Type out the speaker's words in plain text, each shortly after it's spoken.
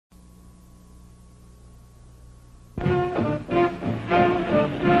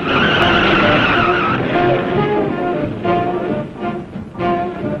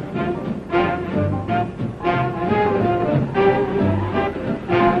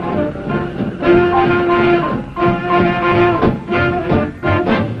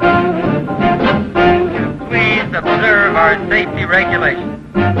regulations.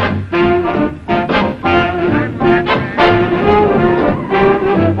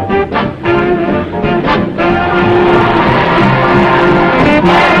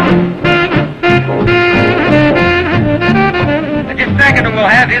 Just a second and we'll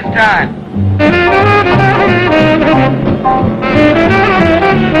have his time.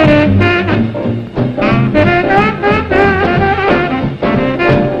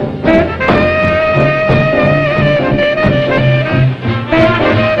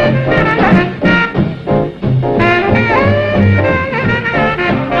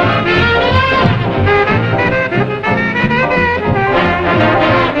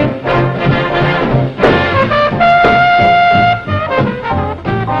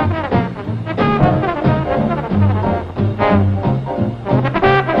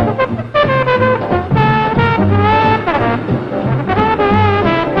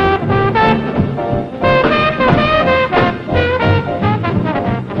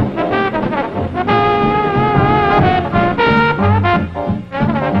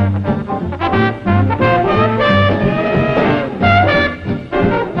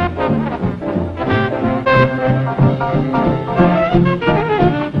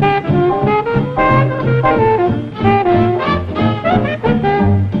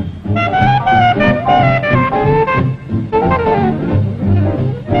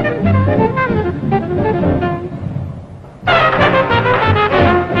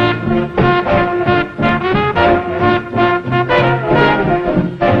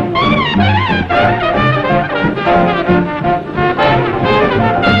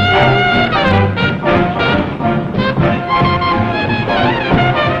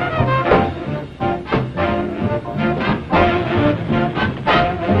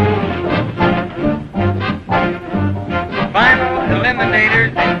 Eliminators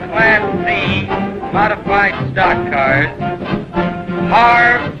in Class C modified stock cars,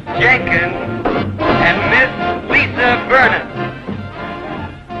 Harv Jenkins and Miss Lisa Vernon.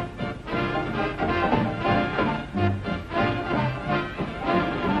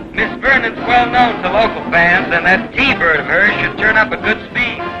 Miss Vernon's well known to local fans, and that T-Bird of hers should turn up a good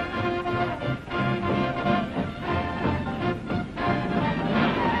speed.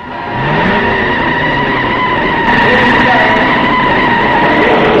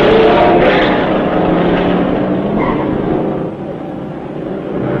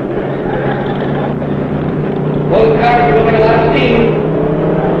 Both cars are moving a lot of steam.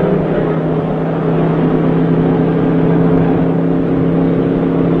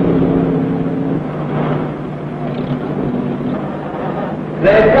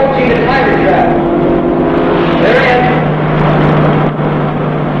 They're approaching the tiger trap. They're in.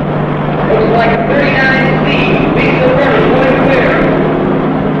 Looks like a 39C. Lisa Vernon going clear.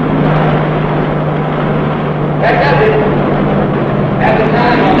 That does it. At the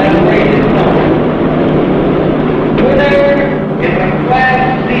time on that race is known. Winner is a Class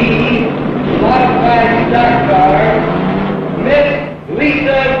C modified stock car, Miss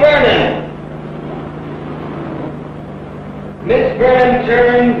Lisa Vernon. Miss Vernon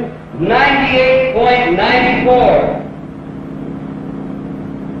turned 98.94.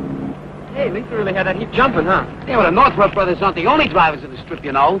 Hey, Lisa really had that heap jumping, huh? Yeah, well, the Northrop brothers aren't the only drivers in the strip,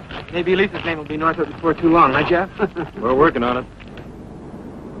 you know. Maybe Lisa's name will be Northrop before too long, huh, Jeff? We're working on it.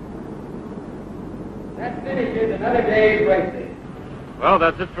 That finishes another day's racing. Well,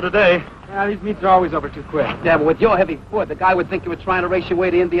 that's it for today. Yeah, these meets are always over too quick. Yeah, but with your heavy Ford, the guy would think you were trying to race your way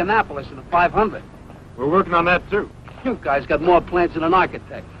to Indianapolis in a 500. We're working on that, too. You guys got more plans than an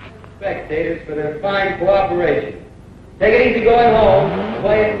architect. Spectators for their fine cooperation. Take it easy going home.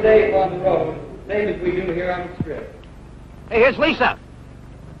 Play it safe on the road. Same as we do here on the strip. Hey, here's Lisa.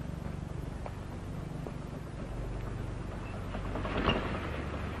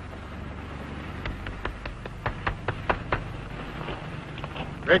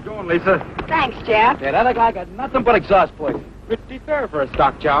 Great going, Lisa. Thanks, Jeff. Yeah, that other guy got nothing but exhaust poison. Pretty fair for a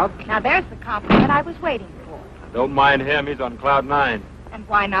stock job. Now, there's the compliment I was waiting for. Don't mind him. He's on cloud 9. And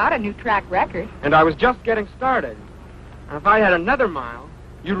why not? A new track record. And I was just getting started. And if I had another mile,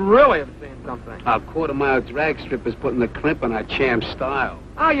 you'd really have seen something. Our quarter-mile drag strip is putting the crimp on our champ style.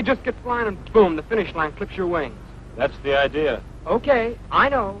 Oh, you just get flying and boom, the finish line clips your wings. That's the idea. Okay, I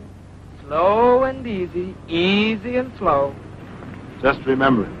know. Slow and easy, easy and slow. Just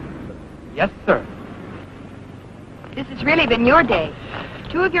remember it. Yes, sir. This has really been your day.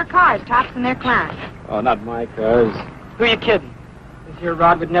 2 of your cars tops in their class. Oh, not my cars. Who are you kidding? This here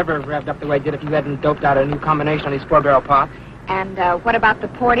rod would never have revved up the way it did if you hadn't doped out a new combination on these 4-barrel pots. And what about the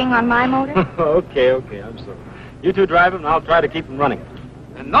porting on my motor? okay, I'm sorry. You two drive them, and I'll try to keep them running.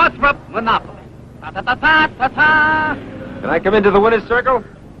 The Northrop Monopoly. Ta-ta-ta-ta-ta-ta. Can I come into the winner's circle?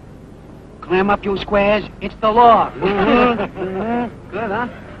 Clam up, you squares. It's the law. Good, huh?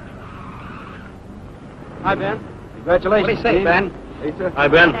 Hi, Ben. Congratulations, What do you say, Steve. Ben? Lisa. Hi,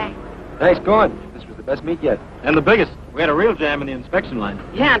 Ben. Thanks. Nice going. This was the best meet yet. And the biggest. We had a real jam in the inspection line.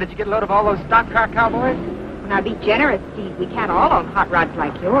 Yeah, did you get a load of all those stock car cowboys? Now be generous, Steve. We can't all own hot rods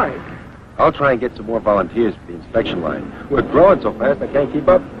like yours. I'll try and get some more volunteers for the inspection line. We're growing so fast I can't keep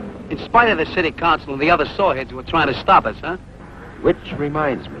up. In spite of the city council and the other sawheads who were trying to stop us, huh? Which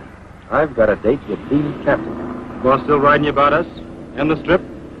reminds me, I've got a date with the captain. Well, still riding you about us? And the strip?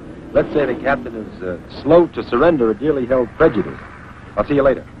 Let's say the captain is slow to surrender a dearly held prejudice. I'll see you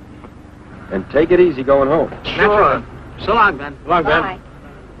later. And take it easy going home. Sure. So long, Ben. Come on, Ben. Bye.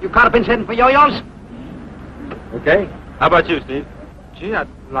 You Carpins heading for yo-yos? Okay? How about you, Steve? Gee,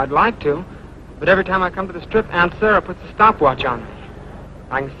 I'd like to. But every time I come to the strip, Aunt Sarah puts a stopwatch on me.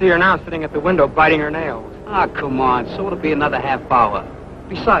 I can see her now sitting at the window biting her nails. Ah, come on. So it'll be another half hour.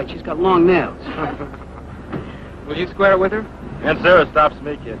 Besides, she's got long nails. Will you square it with her? Aunt Sarah stops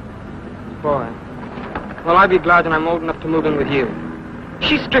me, kid. Boy. Well, I'd be glad that I'm old enough to move in with you.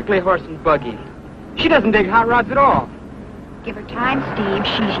 She's strictly horse and buggy. She doesn't dig hot rods at all. Give her time, Steve.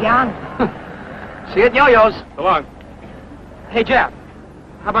 She's young. See you at yo-yos. So long. Hey, Jeff,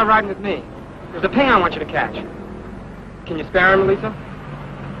 how about riding with me? There's a ping I want you to catch. Can you spare him, Lisa?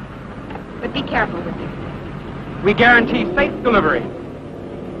 But be careful with it. We guarantee safe delivery.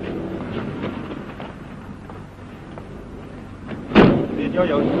 See you at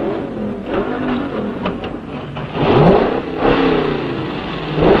yo-yos.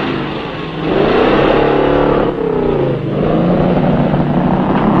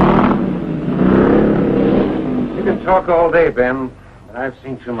 You can talk all day, Ben, but I've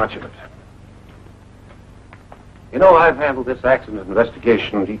seen too much of it. You know, I've handled this accident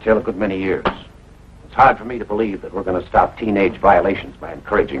investigation detail a good many years. It's hard for me to believe that we're going to stop teenage violations by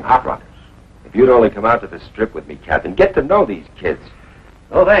encouraging hot rodders. If you'd only come out to the strip with me, Captain, get to know these kids.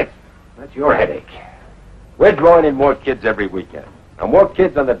 No, thanks. That's your headache. We're drawing in more kids every weekend. Now, more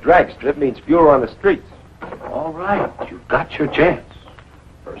kids on the drag strip means fewer on the streets. All right, you've got your chance.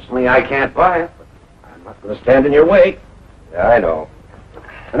 Personally, I can't buy it, but I'm not going to stand in your way. Yeah, I know.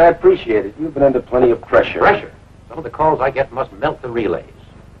 And I appreciate it. You've been under plenty of pressure. Pressure? Some of the calls I get must melt the relays.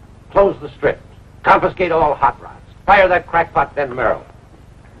 Close the strips. Confiscate all hot rods. Fire that crackpot Ben Merrill.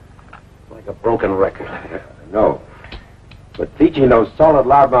 Like a broken record. I know. But teaching those solid,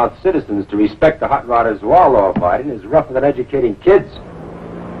 loudmouth citizens to respect the hot rodders who are law-abiding is rougher than educating kids.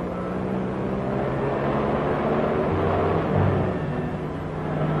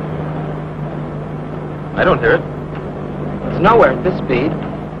 I don't hear it. It's nowhere at this speed.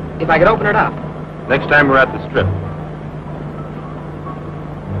 If I could open it up. Next time we're at the strip.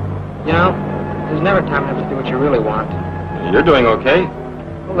 You know, there's never time enough to do what you really want. You're doing okay.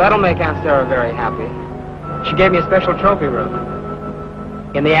 Well, that'll make Aunt Sarah very happy. She gave me a special trophy room.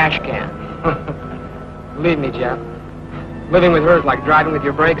 In the ash can. Believe me, Jeff. Living with her is like driving with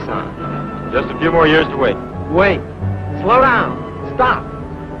your brakes on. Just a few more years to wait. Wait. Slow down. Stop.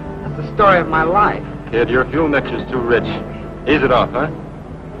 That's the story of my life. Kid, your fuel mixture's too rich. Ease it off, huh?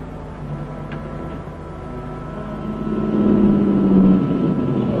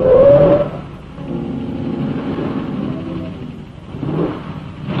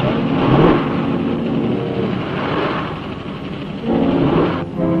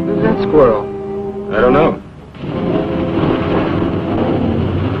 Who's that squirrel? I don't know.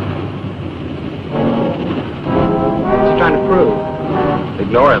 What's he trying to prove?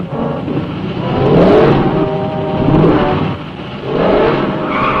 Ignore him.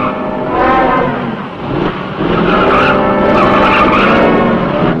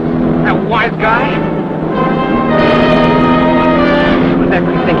 That wise guy?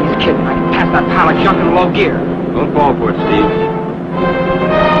 Whatever you think he's kidding, I can pass that pile of junk in low gear. Don't fall for it, Steve.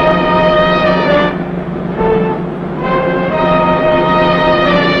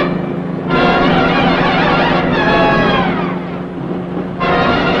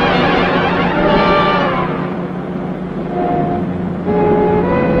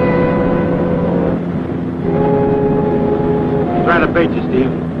 Trying to bait you,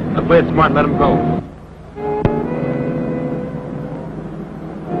 Steve. Now play it smart and let him go.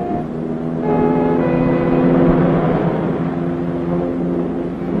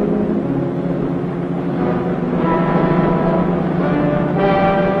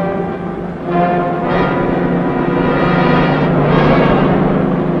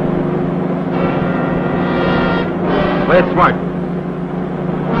 Play it smart.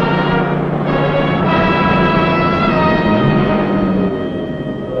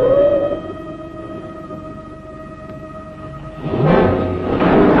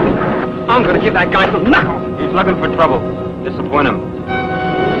 give that guy some knuckles. He's looking for trouble. Disappoint him.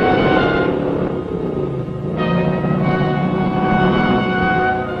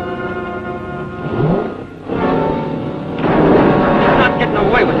 Not getting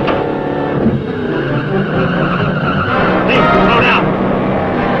away with it. Steve, slow down.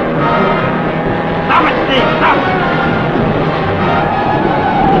 Stop it, Steve, stop it.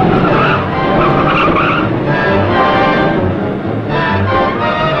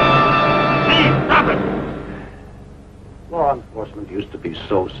 Law enforcement used to be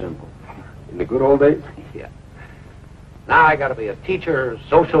so simple. In the good old days? Yeah. Now I gotta be a teacher,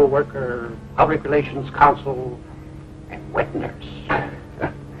 social worker, public relations counsel, and wet nurse.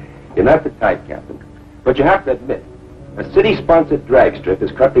 You're not the type, Captain. But you have to admit, a city-sponsored drag strip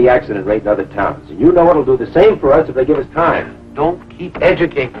has cut the accident rate in other towns. And you know it'll do the same for us if they give us time. Don't keep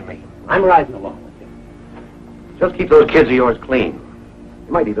educating me. I'm riding along with you. Just keep those kids of yours clean.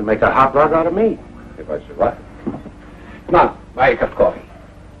 You might even make a hot rod out of me, if I survive. Come on, buy a cup of coffee.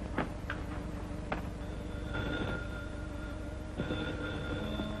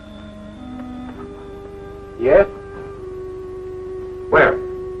 Yes? Where?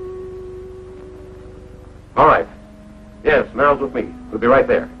 All right. Yes, Merrill's with me. We'll be right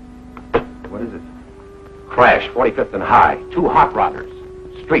there. What is it? Crash, 45th and High. 2 hot rodders.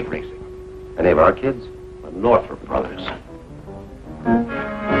 Street racing. Any of our kids? The Northrop brothers.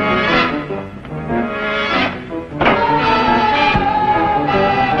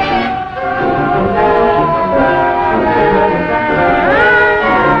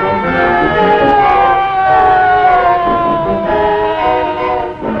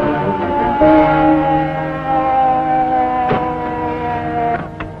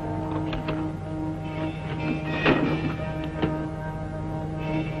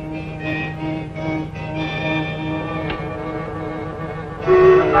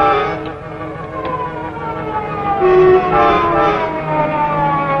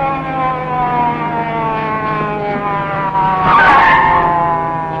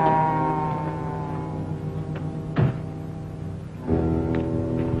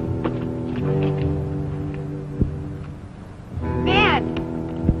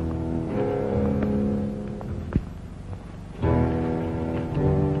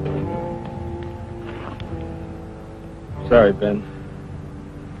 Sorry, Ben.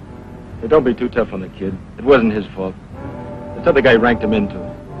 Hey, don't be too tough on the kid. It wasn't his fault. This other guy ranked him into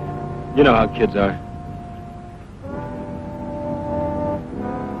it. You know how kids are.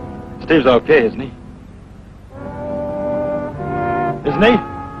 Steve's okay, isn't he? Isn't he?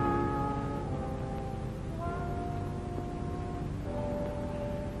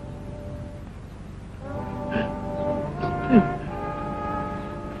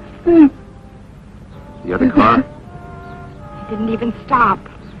 The other car? He didn't even stop.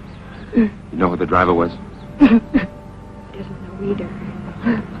 You know who the driver was? He doesn't know either.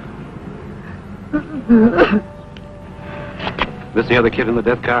 This the other kid in the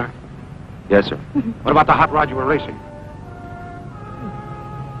death car? Yes, sir. What about the hot rod you were racing?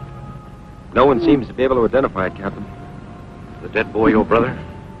 No one seems to be able to identify it, Captain. The dead boy your brother?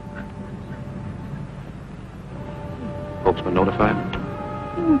 Folks been notified?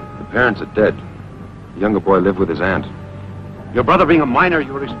 The parents are dead. The younger boy lived with his aunt. Your brother being a minor,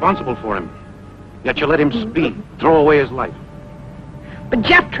 you were responsible for him. Yet you let him speed, throw away his life. But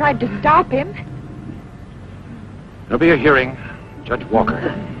Jeff tried to stop him. There'll be a hearing. Judge Walker.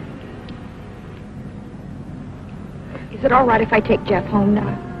 Is it all right if I take Jeff home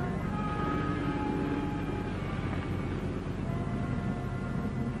now?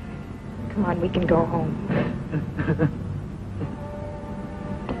 Come on, we can go home.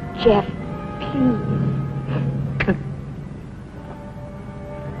 Jeff, please.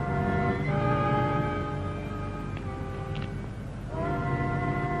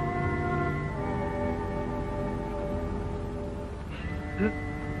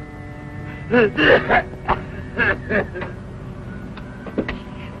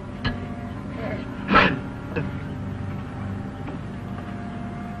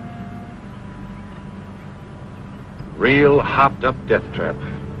 Real hopped-up death trap.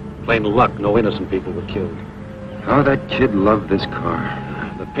 Plain luck, no innocent people were killed. Oh, that kid loved this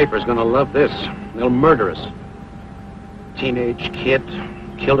car. The paper's gonna love this. They'll murder us. Teenage kid,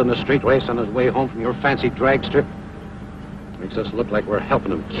 killed in a street race on his way home from your fancy drag strip. Makes us look like we're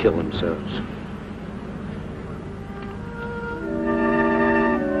helping him kill themselves.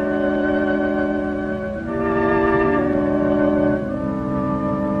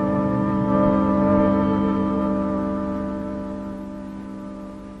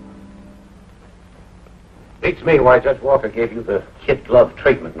 Beats me why Judge Walker gave you the kid glove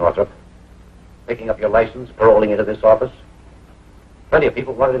treatment, Northrop. picking up your license, paroling into this office. Plenty of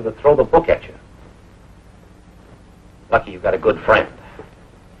people wanted him to throw the book at you. Lucky you got a good friend.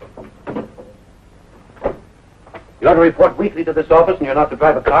 You're to report weekly to this office, and you're not to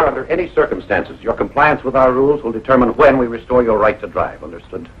drive a car under any circumstances. Your compliance with our rules will determine when we restore your right to drive.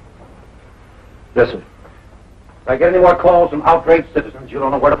 Understood? Yes, sir. If I get any more calls from outraged citizens, you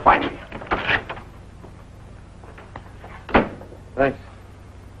don't know where to find me. Thanks.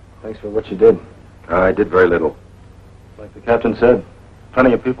 Thanks for what you did. I did very little. Like the captain said,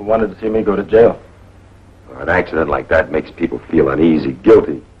 plenty of people wanted to see me go to jail. An accident like that makes people feel uneasy,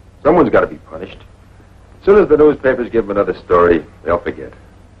 guilty. Someone's got to be punished. As soon as the newspapers give them another story, they'll forget.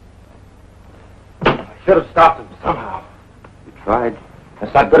 I should have stopped him somehow. You tried?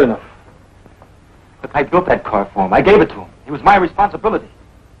 That's not good enough. Look, I built that car for him. I gave it to him. It was my responsibility.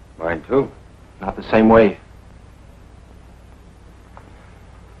 Mine, too. Not the same way.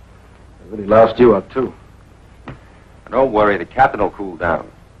 I really loused you up, too. Don't worry, the captain will cool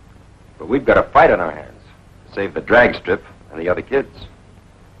down. But we've got a fight on our hands to save the drag strip and the other kids.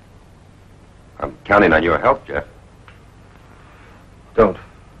 I'm counting on your help, Jeff. Don't.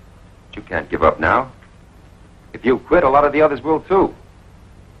 But you can't give up now. If you quit, a lot of the others will, too.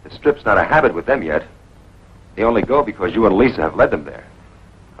 The strip's not a habit with them yet. They only go because you and Lisa have led them there.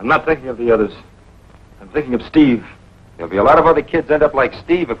 I'm not thinking of the others. I'm thinking of Steve. There'll be a lot of other kids end up like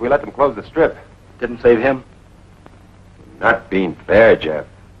Steve if we let them close the strip. Didn't save him. Not being fair, Jeff.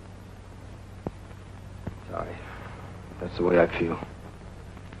 Sorry. That's the way I feel.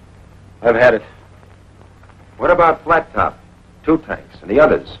 I've had it. What about Flat Top, Two Tanks, and the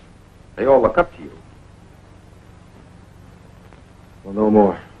others? They all look up to you. Well, no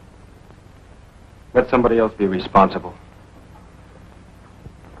more. Let somebody else be responsible.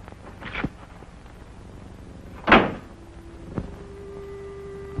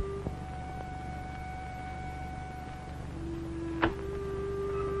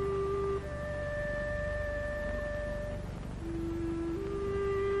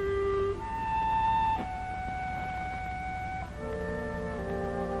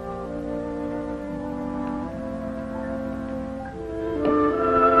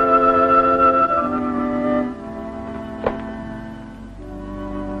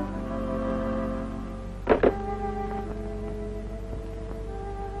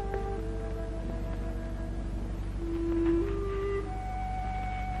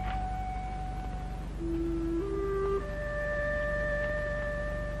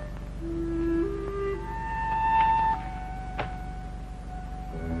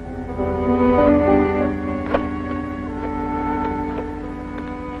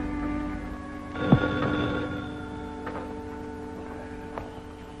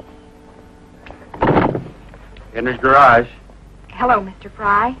 In his garage. Hello, Mr.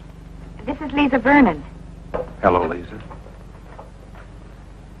 Fry. This is Lisa Vernon. Hello, Lisa.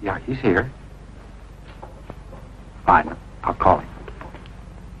 Yeah, he's here. Fine. I'll call him.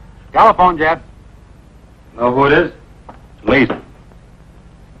 Telephone, Jeff. Know who it is? Lisa.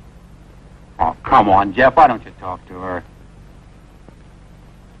 Oh, come on, Jeff. Why don't you talk to her?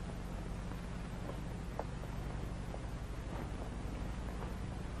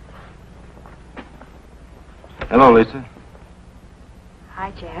 Hello, Lisa.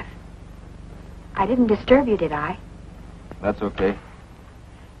 Hi, Jeff. I didn't disturb you, did I? That's okay.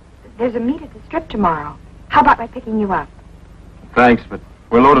 There's a meet at the strip tomorrow. How about my picking you up? Thanks, but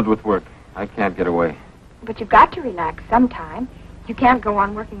we're loaded with work. I can't get away. But you've got to relax sometime. You can't go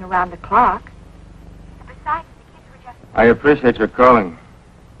on working around the clock. Besides, the kids were just... I appreciate your calling,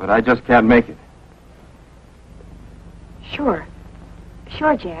 but I just can't make it. Sure.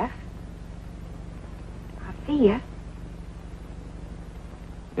 Sure, Jeff. I'll see you.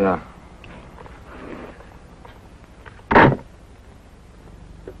 Yeah.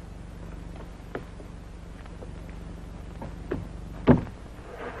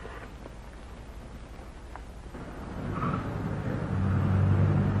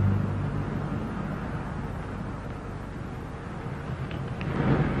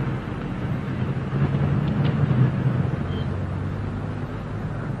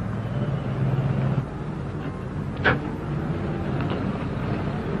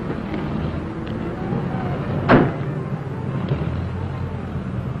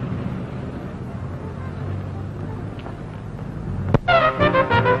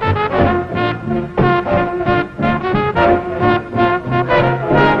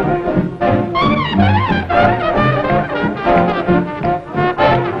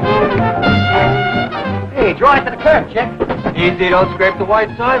 Easy, don't scrape the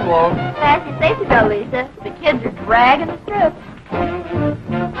white sidewalk. As you say so, Lisa. The kids are dragging the strip.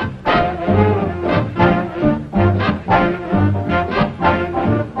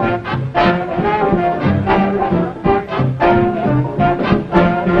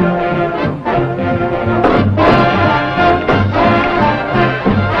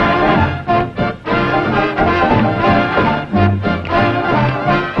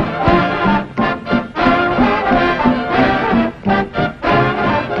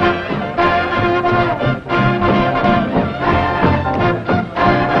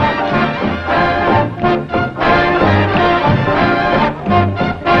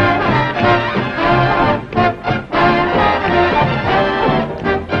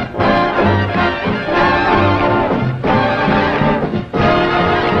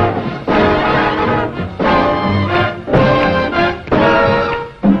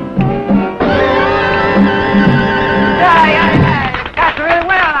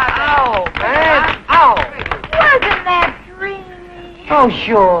 Oh,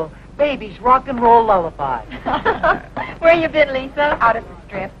 sure. Baby's rock and roll lullaby. Where you been, Lisa? Out at the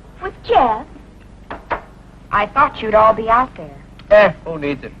strip. With Jeff. I thought you'd all be out there. Who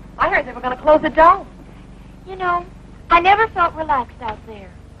needs it? I heard they were going to close the dome. You know, I never felt relaxed out there.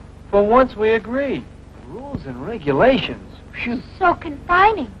 For once we agree. Rules and regulations. Phew. So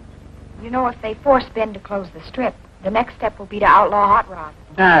confining. You know, if they force Ben to close the strip, the next step will be to outlaw hot rods.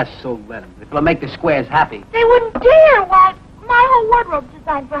 So let them. It'll make the squares happy. They wouldn't dare. Why, my whole wardrobe's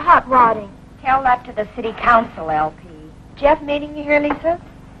designed for hot rodding. Tell that to the city council, LP. Jeff meeting you here, Lisa?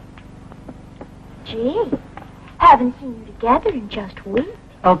 Gee, haven't seen you together in just weeks.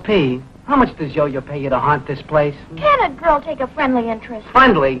 LP, how much does Yo-Yo pay you to haunt this place? Can a girl take a friendly interest?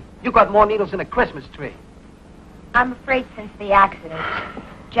 Friendly? You got more needles than a Christmas tree. I'm afraid since the accident,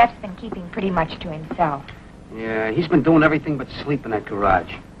 Jeff's been keeping pretty much to himself. Yeah, he's been doing everything but sleep in that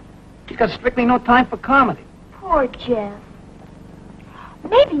garage. He's got strictly no time for comedy. Poor Jeff.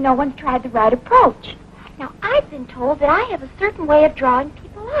 Maybe no one's tried the right approach. Now, I've been told that I have a certain way of drawing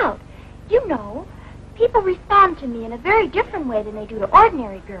people out. You know, people respond to me in a very different way than they do to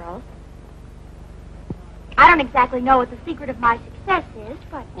ordinary girls. I don't exactly know what the secret of my success is,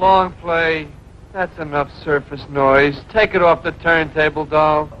 but... Long play. That's enough surface noise. Take it off the turntable,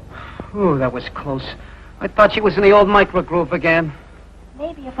 doll. Ooh, that was close. I thought she was in the old microgroove again.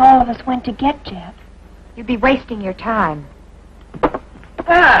 maybe if all of us went to get Jeff, you'd be wasting your time.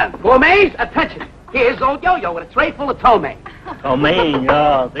 Gourmets, attention. Here's old Yo-Yo with a tray full of ptomaine. Ptomaine,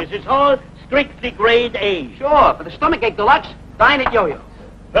 yeah. This is all strictly grade A. Sure, for the stomachache deluxe, dine at Yo-Yo's.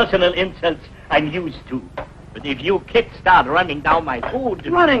 Personal insults I'm used to. But if you kids start running down my food...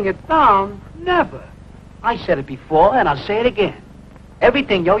 Running it down? Never. I said it before, and I'll say it again.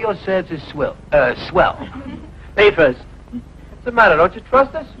 Everything Yo-Yo says is swell. Pay first. What's the matter? Don't you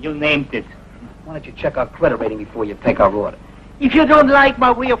trust us? You named it. Why don't you check our credit rating before you take our order? If you don't like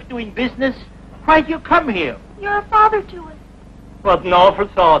my way of doing business, why'd you come here? You're a father to us. What an awful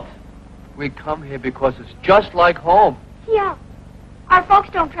thought. We come here because it's just like home. Yeah. Our folks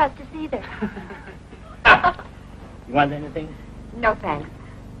don't trust us either. You want anything? No, thanks.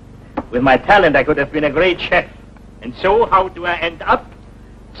 With my talent, I could have been a great chef. And so, how do I end up?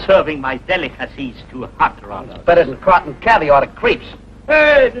 Serving my delicacies to hot rodders. Better than cotton caviar to creeps.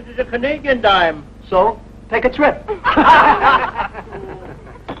 Hey, this is a Canadian dime. So, take a trip.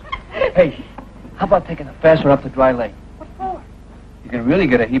 Hey, how about taking a fast one up to Dry Lake? What for? You can really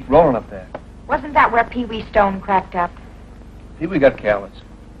get a heap rolling up there. Wasn't that where Pee Wee Stone cracked up? See, we got careless.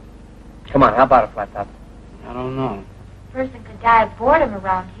 Come on, how about a flat top? I don't know. Person could die of boredom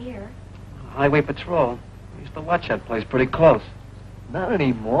around here. Highway Patrol. We used to watch that place pretty close. Not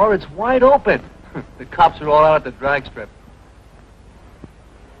anymore. It's wide open. The cops are all out at the drag strip.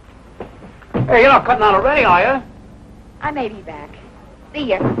 Hey, you're not cutting out already, are you? I may be back. See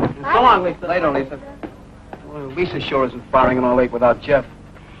ya. So long, Lisa. Later, Lisa. Well, Lisa sure isn't firing in our lake without Jeff.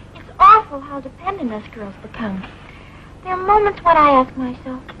 It's awful how dependent us girls become. There are moments when I ask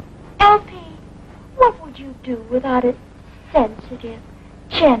myself, LP, what would you do without a sensitive,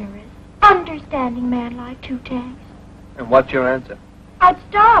 generous, understanding man like Two Tanks? And what's your answer? I'd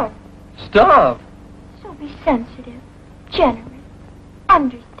starve. Starve? So be sensitive, generous,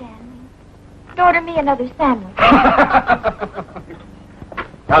 understanding. And order me another sandwich.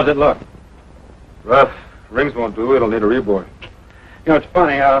 How's it look? Rough. Rings won't do. It'll need a reboard. You know, it's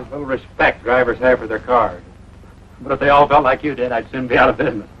funny how little respect drivers have for their cars. But if they all felt like you did, I'd soon be out of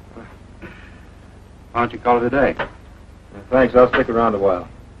business. Why don't you call it a day? Thanks. I'll stick around a while.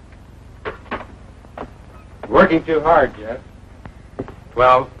 Working too hard, Jeff.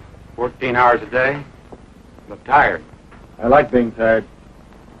 12, 14 hours a day. Look tired. I like being tired.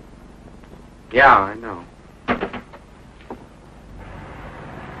 Yeah, I know.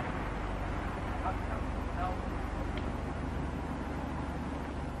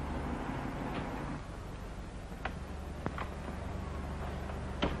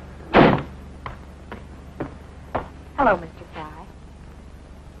 Hello, Mr. Fry.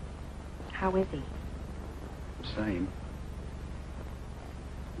 How is he? Same.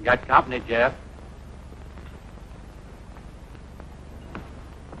 Got company, Jeff.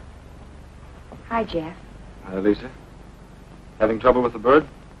 Hi, Jeff. Hi, Lisa. Having trouble with the bird?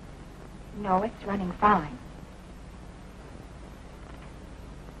 No, it's running fine.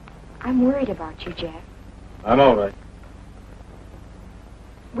 I'm worried about you, Jeff. I'm all right.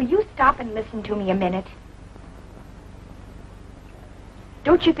 Will you stop and listen to me a minute?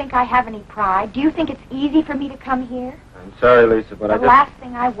 Don't you think I have any pride? Do you think it's easy for me to come here? I'm sorry, Lisa, but The I just... last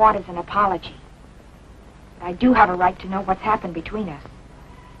thing I want is an apology. But I do have a right to know what's happened between us.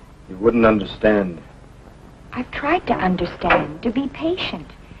 You wouldn't understand. I've tried to understand, to be patient.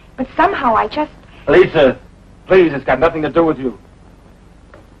 But somehow I just... Lisa, please, it's got nothing to do with you.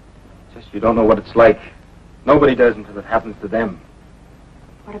 Just you don't know what it's like. Nobody does until it happens to them.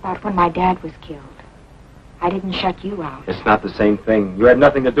 What about when my dad was killed? I didn't shut you out. It's not the same thing. You had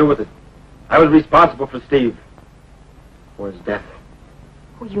nothing to do with it. I was responsible for Steve. For his death.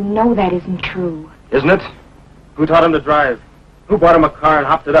 Well, you know that isn't true. Isn't it? Who taught him to drive? Who bought him a car and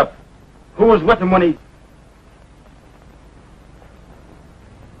hopped it up? Who was with him when he...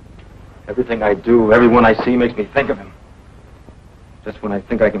 Everything I do, everyone I see makes me think of him. Just when I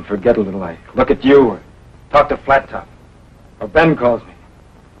think I can forget a little, I look at you or talk to Flat Top. Or Ben calls me.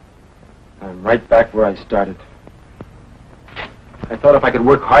 I'm right back where I started. I thought if I could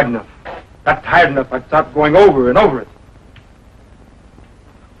work hard enough, got tired enough, I'd stop going over and over it.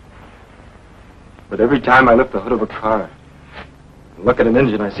 But every time I lift the hood of a car and look at an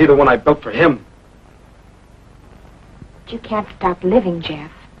engine, I see the one I built for him. But you can't stop living,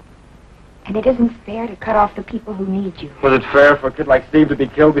 Jeff. And it isn't fair to cut off the people who need you. Was it fair for a kid like Steve to be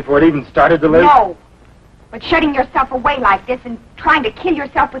killed before it even started to live? No. But shutting yourself away like this and trying to kill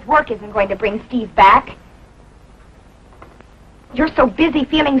yourself with work isn't going to bring Steve back. You're so busy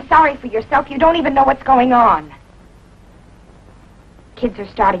feeling sorry for yourself, you don't even know what's going on. Kids are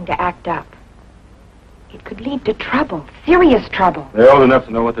starting to act up. It could lead to trouble, serious trouble. They're old enough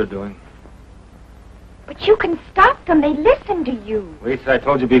to know what they're doing. But you can stop them. They listen to you. Lisa, I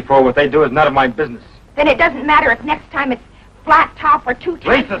told you before, what they do is none of my business. Then it doesn't matter if next time it's Flat Top or Two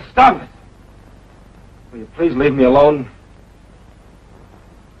Top. Lisa, stop it! Will you please leave me alone?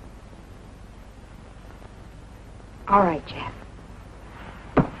 All right, Jeff.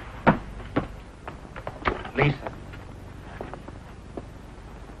 Lisa.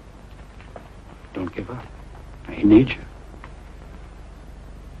 Don't give up. He needs you.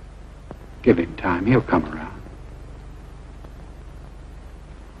 Give him time. He'll come around.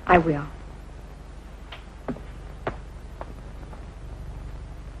 I will.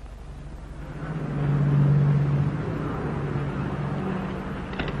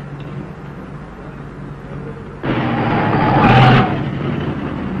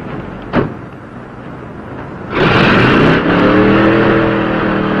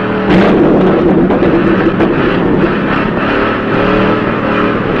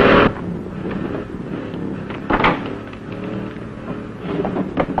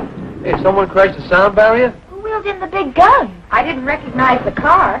 Someone crashed the sound barrier? Who wheeled in the big gun? I didn't recognize the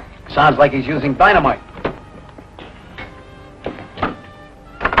car. Sounds like he's using dynamite.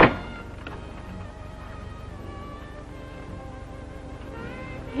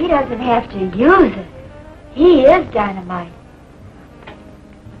 He doesn't have to use it. He is dynamite.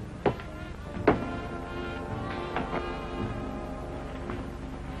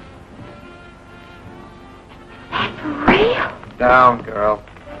 That's real. Down, girl.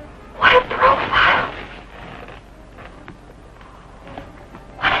 What a profile.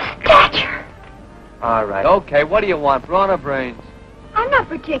 What a stature. All right. Okay, what do you want, brawn or brains? I'm not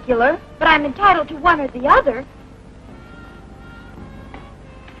particular, but I'm entitled to one or the other.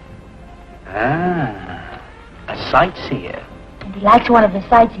 Ah, a sightseer. And he likes one of the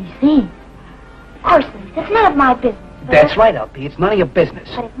sights he's seen. Of course, Lisa, it's none of my business. That's right, LP. It's none of your business.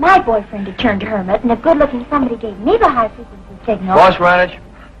 But if my boyfriend had turned hermit and a good-looking somebody gave me the high-frequency signal... Boss Ranich?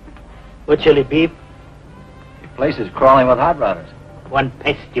 What shall it be? Your place is crawling with hot rodders. One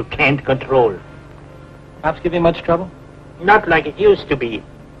pest you can't control. Cops give you much trouble? Not like it used to be,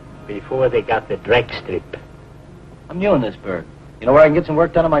 before they got the drag strip. I'm new in this burg. You know where I can get some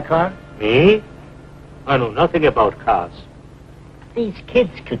work done on my car? Me? I know nothing about cars. These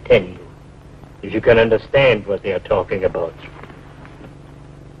kids could tell you, if you can understand what they are talking about.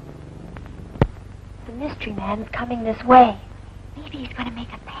 The mystery man's coming this way. Maybe he's going to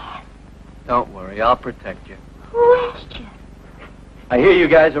make a pass. Don't worry, I'll protect you. Who asked you? I hear you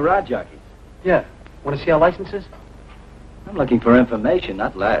guys are rod jockeys. Yeah. Want to see our licenses? I'm looking for information,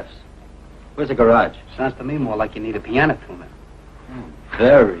 not laughs. Where's the garage? Sounds to me more like you need a piano tuner.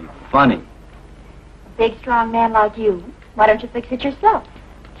 Very funny. A big, strong man like you. Why don't you fix it yourself?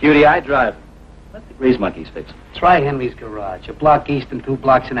 Cutie, I drive. Let the grease monkeys fix it. Try Henry's garage, a block east and 2.5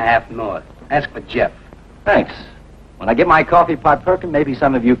 blocks north. Ask for Jeff. Thanks. When I get my coffee pot perking, maybe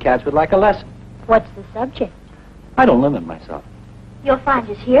some of you cats would like a lesson. What's the subject? I don't limit myself. You'll find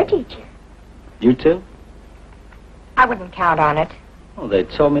us here, teacher. You too? I wouldn't count on it. Oh, they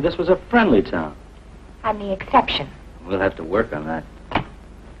told me this was a friendly town. I'm the exception. We'll have to work on that.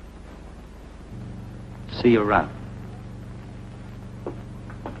 See you around.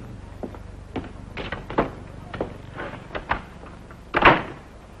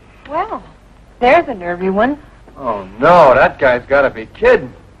 Well, There's a nervy one. Oh, no, that guy's got to be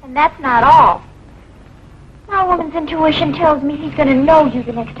kidding. And that's not all. My woman's intuition tells me he's going to know you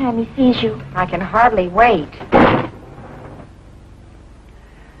the next time he sees you. I can hardly wait.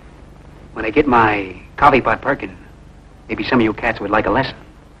 When I get my coffee pot perking, maybe some of you cats would like a lesson.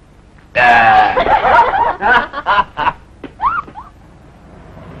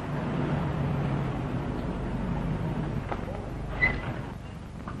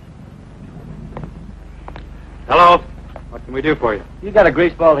 Hello. What can we do for you? You got a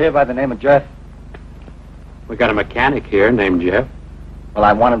greaseball here by the name of Jeff? We got a mechanic here named Jeff. Well,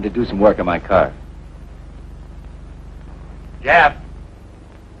 I want him to do some work on my car. Jeff.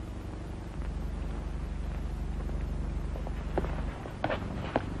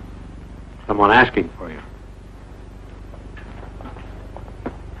 Someone asking for you.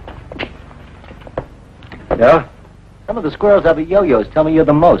 Yeah? Some of the squirrels have yo-yos tell me you're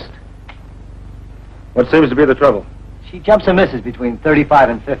the most. What seems to be the trouble? She jumps and misses between 35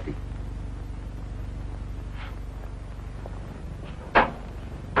 and 50.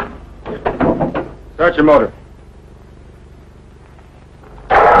 Start your motor.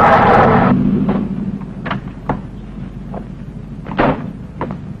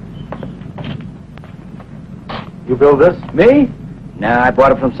 You build this? Me? Nah, I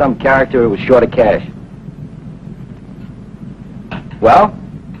bought it from some character who was short of cash. Well?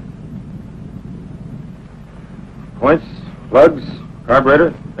 Points, lugs,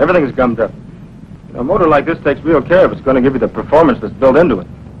 carburetor, everything's gummed up. A motor like this takes real care if it's going to give you the performance that's built into it.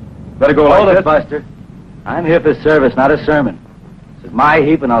 Better go Hold like it, this. Buster. I'm here for service, not a sermon. This is my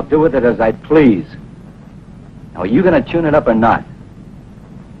heap, and I'll do with it as I please. Now, are you going to tune it up or not?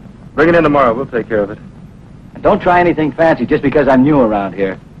 Bring it in tomorrow. We'll take care of it. And don't try anything fancy just because I'm new around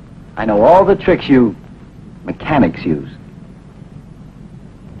here. I know all the tricks you mechanics use.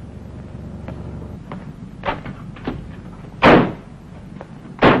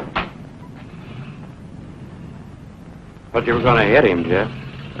 Thought you were going to hit him, Jeff.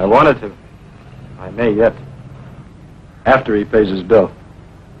 I wanted to. I may yet. After he pays his bill.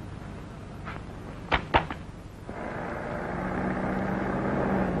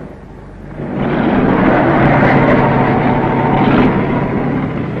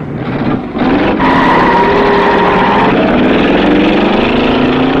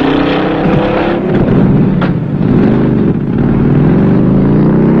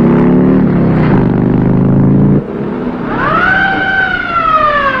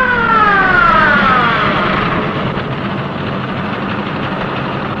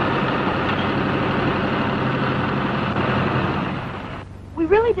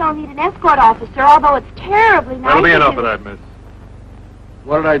 Escort officer, although it's terribly nice. That'll be enough of that, miss.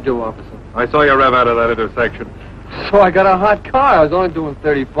 What did I do, officer? I saw you rev out of that intersection. So I got a hot car. I was only doing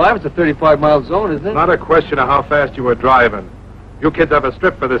 35. It's a 35-mile zone, isn't it? Not a question of how fast you were driving. You kids have a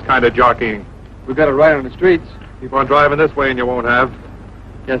strip for this kind of jockeying. We got it right on the streets. Keep on driving this way and you won't have.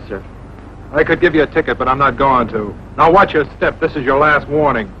 Yes, sir. I could give you a ticket, but I'm not going to. Now watch your step. This is your last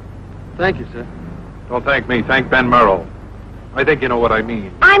warning. Thank you, sir. Don't thank me. Thank Ben Merrill. I think you know what I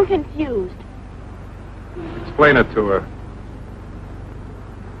mean. I'm confused. Explain it to her.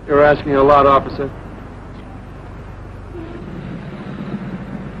 You're asking a lot, officer.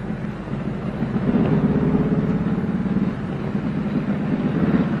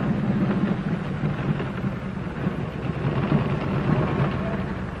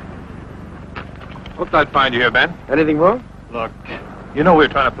 Hoped I'd find you here, Ben. Anything wrong? Look, you know we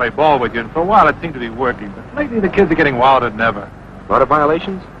were trying to play ball with you, and for a while it seemed to be working, but lately the kids are getting wilder than ever. A lot of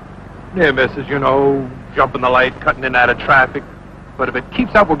violations? Near misses, you know, jumping the light, cutting in and out of traffic. But if it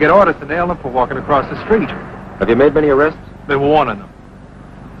keeps up, we'll get orders to nail them for walking across the street. Have you made many arrests? Been warning them.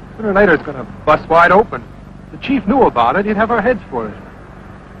 Sooner or later, it's going to bust wide open. The chief knew about it. He'd have our heads for it.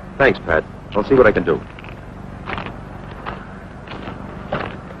 Thanks, Pat. I'll see what I can do.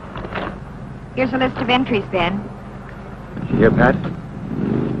 Here's a list of entries, Ben. Did you hear, Pat?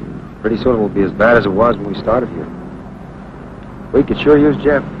 Pretty soon it will be as bad as it was when we started here. We could sure use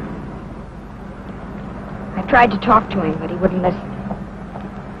Jeff. I tried to talk to him, but he wouldn't listen.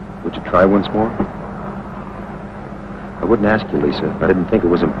 Would you try once more? I wouldn't ask you, Lisa. I didn't think it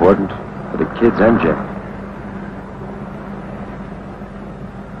was important for the kids and Jeff.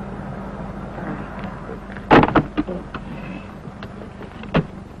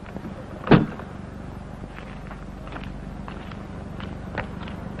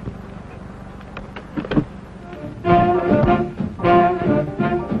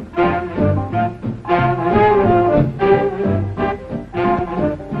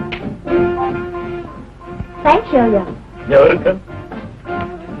 Thanks, Yo-Yo. You're welcome.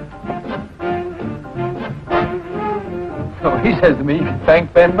 says to me,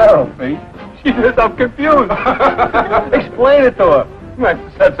 thank Ben Merrill, Pete. She says, I'm confused. Explain it to her.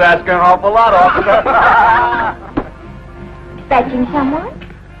 That's asking an awful lot, officer. Expecting someone?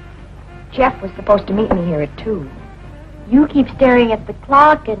 Jeff was supposed to meet me here at 2. You keep staring at the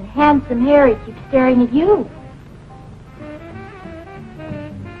clock, and Handsome Harry keeps staring at you.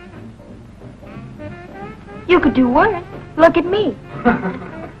 You could do worse. Look at me.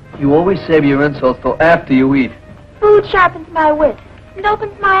 You always save your insults till after you eat. Food sharpens my wit and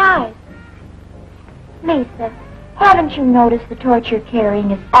opens my eyes. Lisa, haven't you noticed the torch you're carrying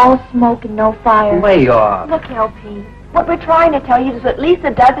is all smoke and no fire? Way off. Look, LP. What we're trying to tell you is what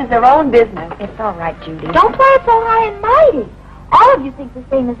Lisa does is her own business. It's all right, Judy. Don't play it so high and mighty. All of you think the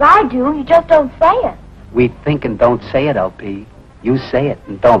same as I do. You just don't say it. We think and don't say it, LP. You say it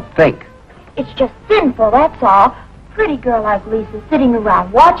and don't think. It's just sinful, that's all. Pretty girl like Lisa sitting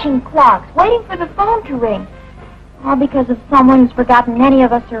around watching clocks, waiting for the phone to ring. All because of someone who's forgotten any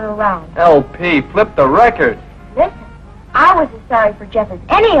of us are around. LP, flip the record. Listen, I was as sorry for Jeff as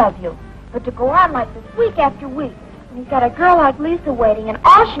any of you. But to go on like this week after week, and he's got a girl like Lisa waiting, and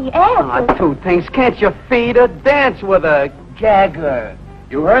all she asks is... 2 things. Can't you feed her? Dance with her. Gag her.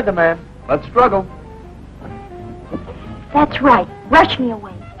 You heard the man. Let's struggle. That's right. Rush me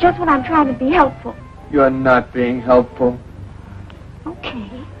away. Just when I'm trying to be helpful. You're not being helpful. Okay.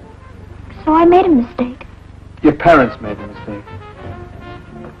 So I made a mistake. Your parents made the mistake.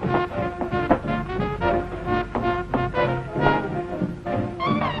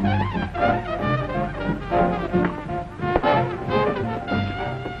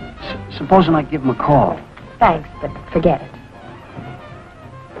 Supposing I give him a call. Thanks, but forget it.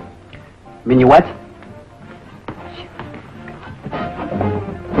 Minuet?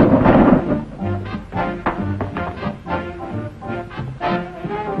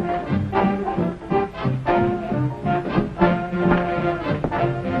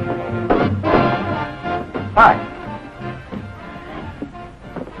 Hi.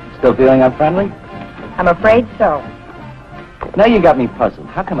 Still feeling unfriendly? I'm afraid so. Now you got me puzzled.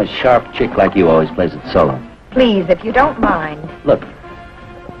 How come a sharp chick like you always plays it solo? Please, if you don't mind. Look,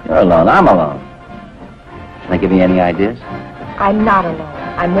 you're alone. I'm alone. Can I give you any ideas? I'm not alone.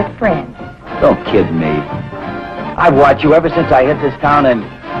 I'm with friends. Don't kid me. I've watched you ever since I hit this town and...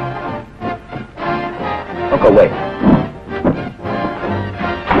 Don't go away.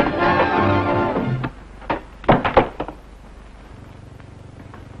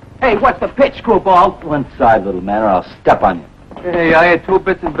 Hey, what's the pitch, screwball? One side, little man, or I'll step on you. Hey, I had 2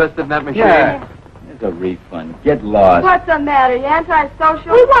 bits invested in that machine. Yeah. There's a refund. Get lost. What's the matter? You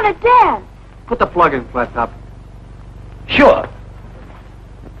antisocial? We want to dance. Put the plug in, Flat Top. Sure.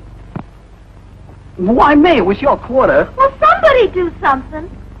 Why, me? It was your quarter. Well, somebody do something.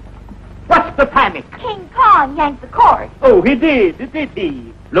 What's the panic? King Kong yanked the cord. Oh, he did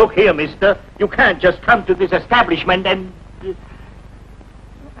he? Look here, mister. You can't just come to this establishment and...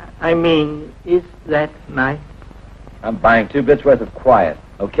 I mean, is that nice? I'm buying 2 bits worth of quiet,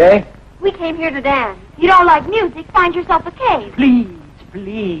 okay? We came here to dance. You don't like music, find yourself a cave.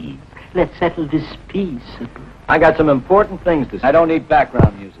 Please. Let's settle this peaceably. I got some important things to say. I don't need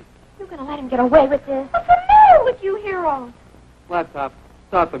background music. You're going to let him get away with this? What's the matter with you heroes? Flat Top,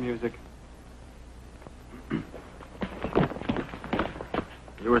 start the music.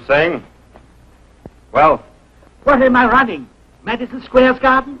 You were saying? Well? What am I running? Madison Square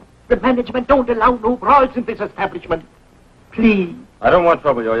Garden? The management don't allow no brawls in this establishment. Please. I don't want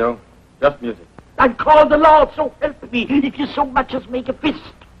trouble, Yo-Yo. Just music. I'll call the law, so help me, if you so much as make a fist.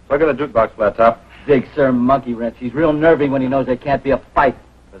 Plug in the jukebox, Flat Top. Big Sir Monkey Wrench. He's real nervy when he knows there can't be a fight.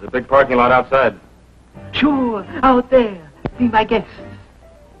 There's a big parking lot outside. Sure, out there. Be my guest.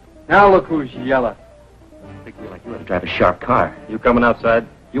 Now look who's yelling. Think we like you ought to drive a sharp car. You coming outside?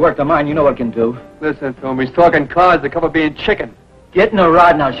 You work the mine, you know what it can do. Listen to him. He's talking cars that cover being chicken. Get in a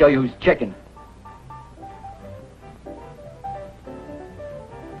rod and I'll show you who's chicken.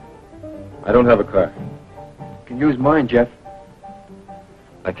 I don't have a car. You can use mine, Jeff.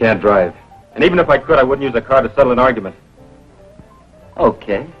 I can't drive. And even if I could, I wouldn't use a car to settle an argument.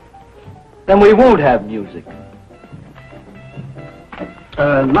 Okay. Then we won't have music.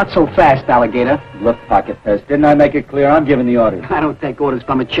 Not so fast, alligator. Look, Pocket Pest, didn't I make it clear? I'm giving the orders. I don't take orders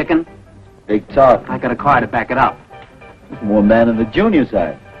from a chicken. Big talk. I got a car to back it up. More man on the junior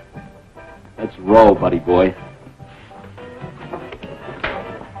side. Let's roll, buddy boy.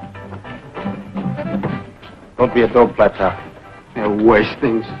 Don't be a dope, Flat Top. There are worse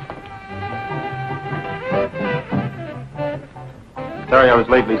things. Sorry I was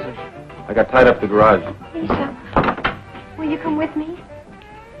late, Lisa. I got tied up at the garage. Lisa, will you come with me?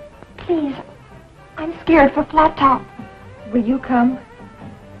 Please, I'm scared for Flat Top. Will you come?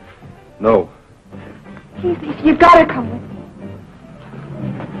 No. Please, Lisa, you've got to come with me.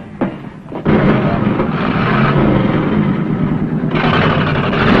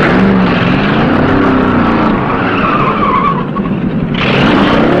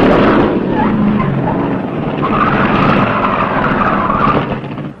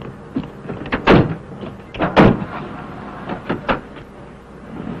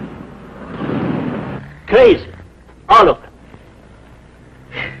 Crazy. All of them.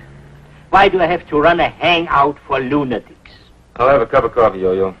 Why do I have to run a hangout for lunatics? I'll have a cup of coffee,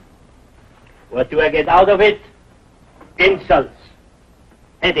 Yo-Yo. What do I get out of it? Insults,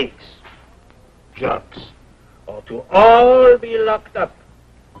 headaches, drugs. Or to all be locked up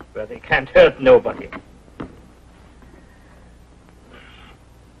where they can't hurt nobody.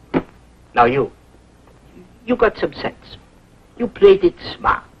 Now you got some sense. You played it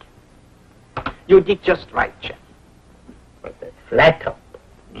smart. You did just right, Jeff. But that flat top.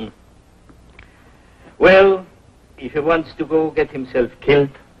 Well, if he wants to go get himself killed,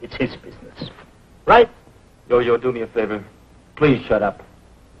 it's his business. Right? Yo-Yo, do me a favor. Please shut up.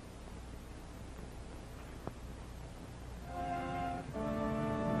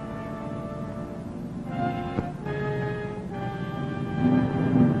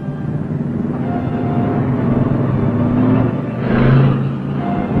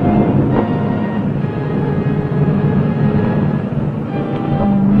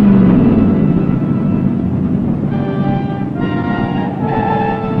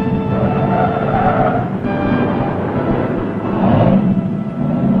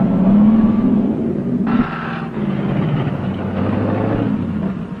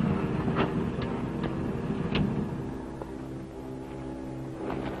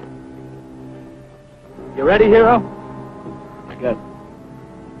 You ready, Hero? Good.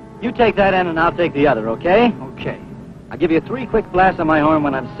 You take that end and I'll take the other, okay? Okay. I'll give you 3 quick blasts on my horn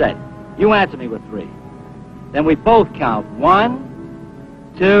when I'm set. You answer me with 3. Then we both count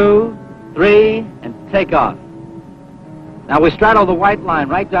 1, 2, 3, and take off. Now we straddle the white line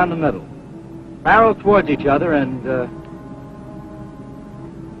right down the middle. Barrel towards each other and,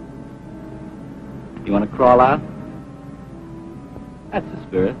 You want to crawl out? That's the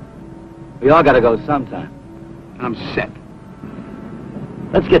spirit. We all got to go sometime. I'm set.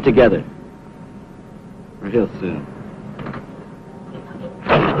 Let's get together. Real soon.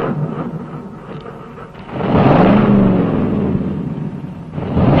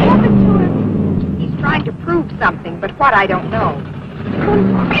 He's trying to prove something, but what I don't know.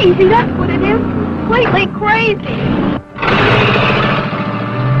 Crazy, that's what it is. Completely crazy.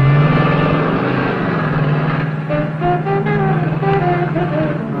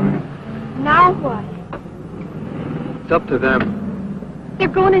 Now what? It's up to them. They're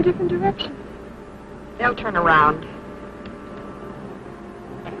going in different directions. They'll turn around.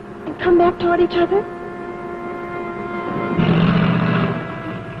 And come back toward each other?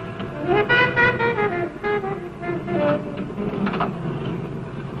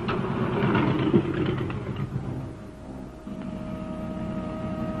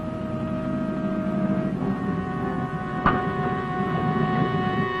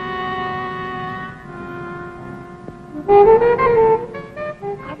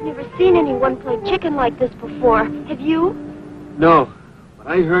 I've never seen anyone play chicken like this before. Have you? No, but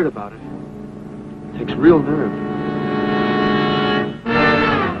I heard about it. It takes real nerve.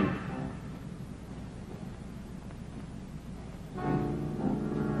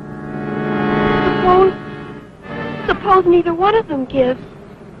 Suppose neither one of them gives.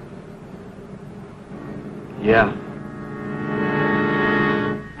 Yeah.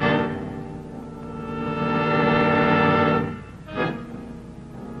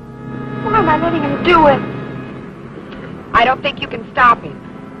 Why am I letting him do it? I don't think you can stop him.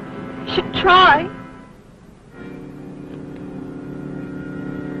 Should try.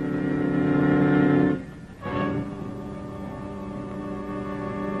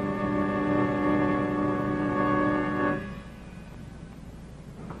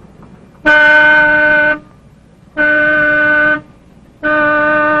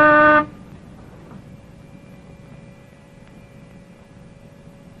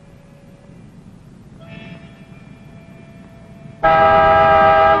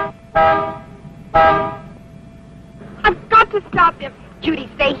 Judy,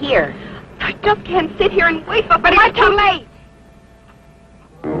 stay here. I just can't sit here and wait for... But it's too late.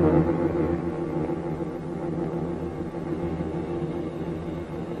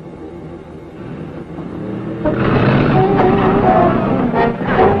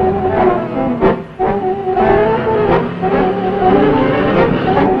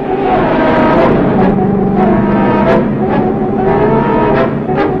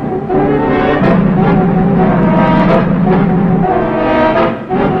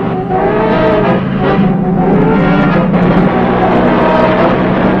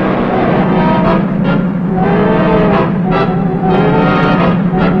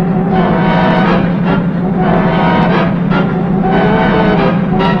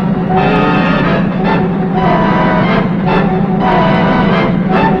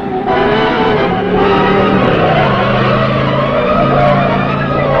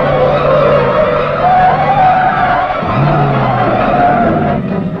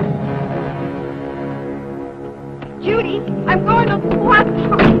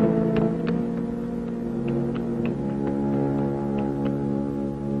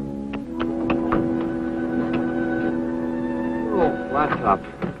 Flat top.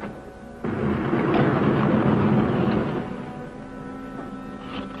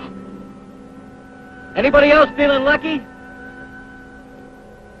 Anybody else feeling lucky?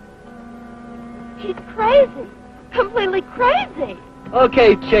 He's crazy. Completely crazy.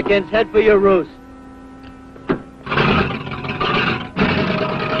 Okay, chickens, head for your roost.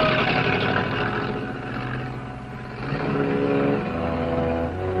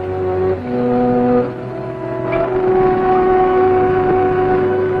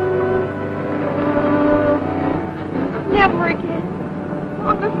 Never again.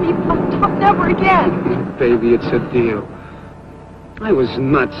 Promise me, Flat-Top, never again. Baby, it's a deal. I was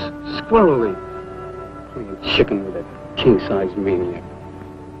nuts, squirrely. A chicken with a king-size maniac.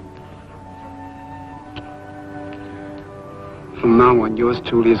 From now on, yours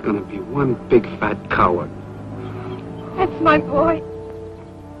truly is going to be one big fat coward. That's my boy.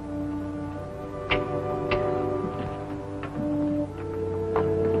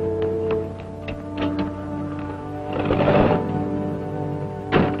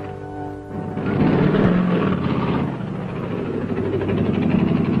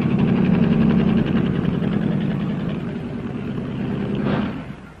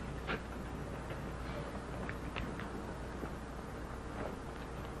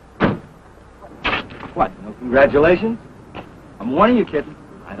 What, no congratulations? I'm warning you, kitten.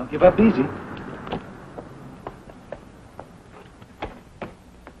 I don't give up easy.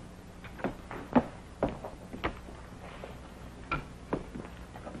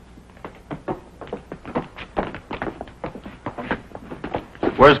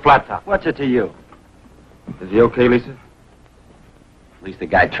 Where's Flat Top? What's it to you? Is he okay, Lisa? At least the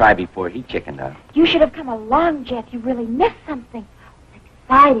guy tried before he chickened out. You should have come along, Jeff. You really missed something. It's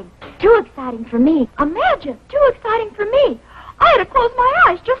exciting. Too exciting for me. Imagine. Too exciting for me. I had to close my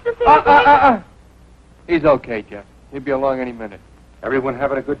eyes just to see He's okay, Jeff. He'll be along any minute. Everyone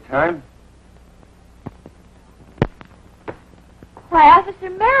having a good time? Why,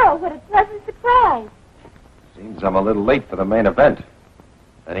 Officer Merrill, what a pleasant surprise. Seems I'm a little late for the main event.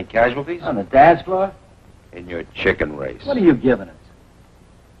 Any casualties? On the dance floor? In your chicken race. What are you giving us?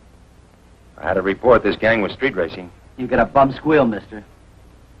 I had a report this gang was street racing. You get a bum squeal, mister.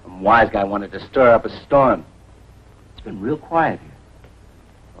 Some wise guy wanted to stir up a storm. It's been real quiet here.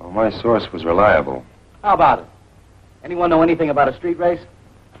 Oh, my source was reliable. How about it? Anyone know anything about a street race?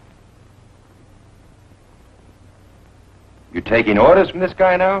 You taking orders from this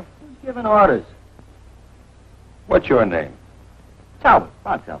guy now? Who's giving orders? What's your name? Talbot.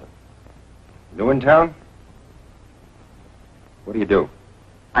 Ron Talbot. New in town? What do you do?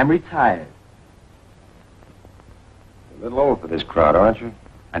 I'm retired. A little old for this crowd, aren't you?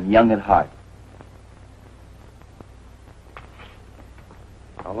 I'm young at heart.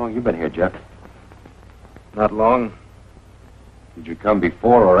 How long you been here, Jeff? Not long. Did you come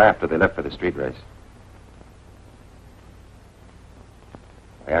before or after they left for the street race?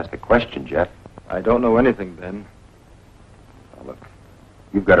 I asked the question, Jeff. I don't know anything, Ben. Now, look,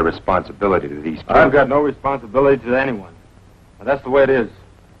 you've got a responsibility to these kids. I've got no responsibility to anyone. Now, that's the way it is.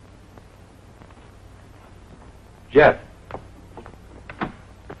 Jeff.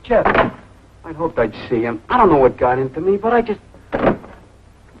 Jeff, I'd hoped I'd see him. I don't know what got into me, but I just...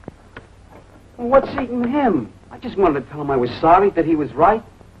 Well, what's eating him? I just wanted to tell him I was sorry, that he was right.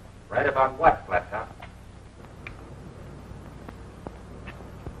 Right about what, Flat Top?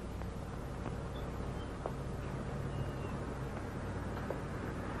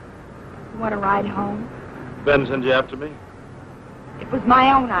 You want to ride home? Ben sent you after me? It was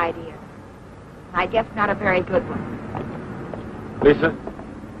my own idea. I guess not a very good one. Lisa?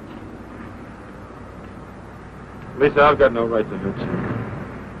 Lisa, I've got no right to hurt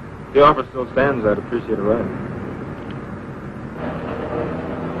you. If the offer still stands, I'd appreciate a ride.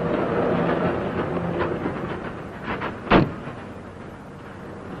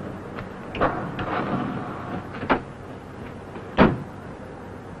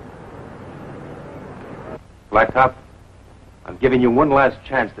 Blacktop, I'm giving you one last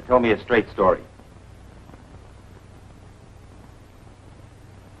chance to tell me a straight story.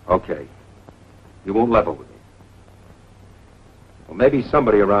 Okay. You won't level with me. Well, maybe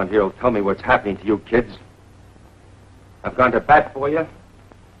somebody around here will tell me what's happening to you kids. I've gone to bat for you,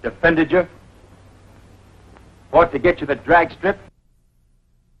 defended you, fought to get you the drag strip.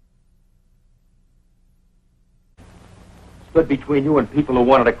 Stood between you and people who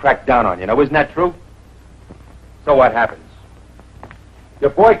wanted to crack down on you. Now, isn't that true? So what happens? You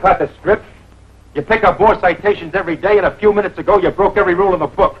boycott the strip, you pick up more citations every day, and a few minutes ago you broke every rule in the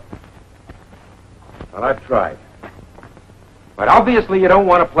book. Well, I've tried. But obviously you don't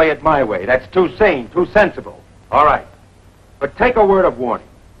want to play it my way. That's too sane, too sensible. All right. But take a word of warning.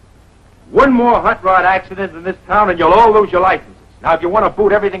 One more hot rod accident in this town and you'll all lose your licenses. Now, if you want to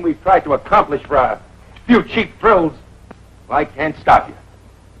boot everything we've tried to accomplish for a few cheap thrills, well, I can't stop you.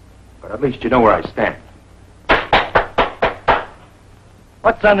 But at least you know where I stand.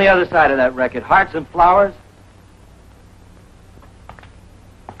 What's on the other side of that record? Hearts and flowers?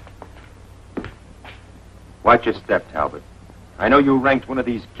 Watch your step, Talbot. I know you ranked one of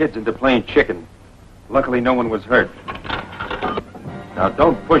these kids into playing chicken. Luckily, no one was hurt. Now,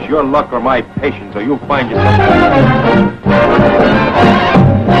 don't push your luck or my patience, or you'll find yourself...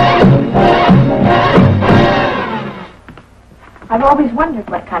 I've always wondered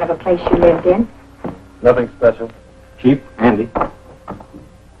what kind of a place you lived in. Nothing special. Cheap, handy.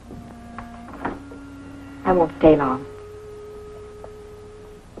 I won't stay long.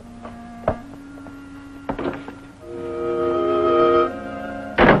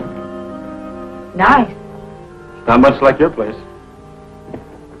 Nice. Not much like your place.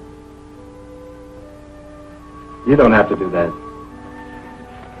 You don't have to do that.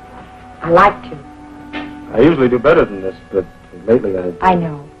 I like to. I usually do better than this, but lately I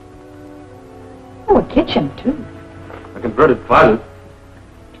know. Oh, a kitchen, too. a converted closet.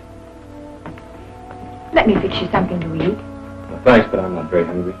 Let me fix you something to eat. Well, thanks, but I'm not very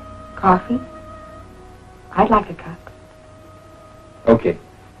hungry. Coffee? I'd like a cup. Okay.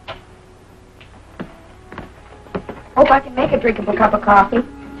 Hope I can make a drinkable cup of coffee.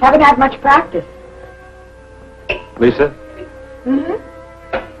 Haven't had much practice. Lisa,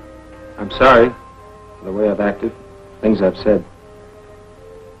 Mm-hmm. I'm sorry for the way I've acted, things I've said.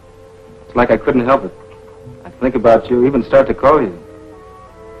 It's like I couldn't help it. I'd think about you, even start to call you.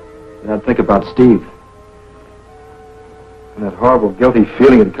 And I'd think about Steve. And that horrible, guilty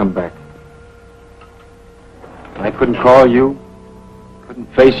feeling would come back. I couldn't call you,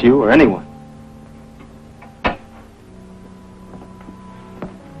 couldn't face you or anyone.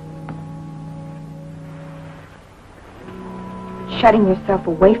 Shutting yourself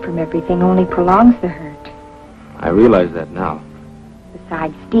away from everything only prolongs the hurt. I realize that now.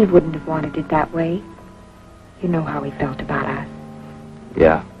 Besides, Steve wouldn't have wanted it that way. You know how he felt about us.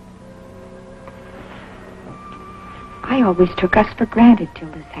 Yeah. I always took us for granted till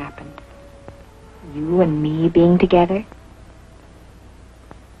this happened. You and me being together.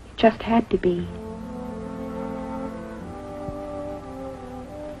 It just had to be.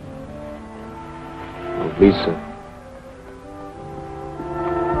 Oh, Lisa.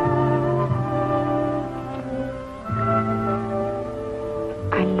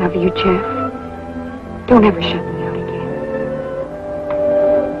 I love you, Jeff. Don't ever shut me out again.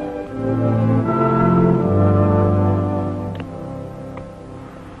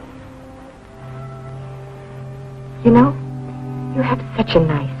 You know, you have such a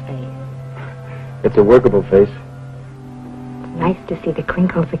nice face. It's a workable face. It's nice to see the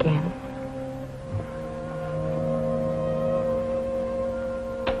crinkles again.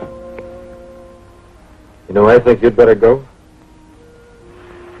 You know, I think you'd better go.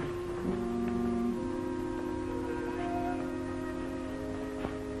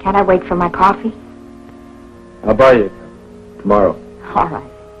 Can't I wait for my coffee? I'll buy you tomorrow. All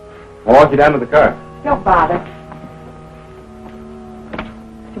right. I'll walk you down to the car. Don't bother.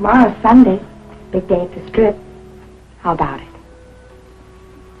 Tomorrow's Sunday. Big day at the Strip. How about it?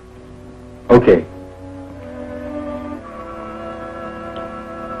 Okay.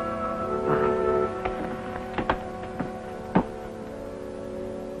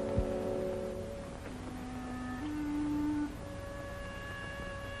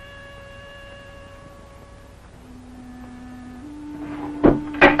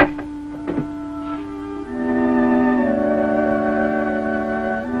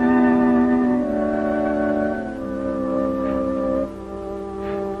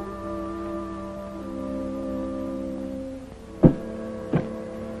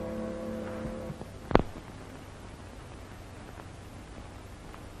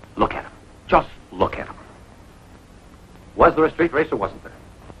 Look at him. Just look at him. Was there a street race or wasn't there?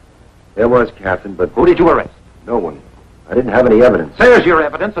 There was, Captain, but... Who did you arrest? No one. I didn't have any evidence. There's your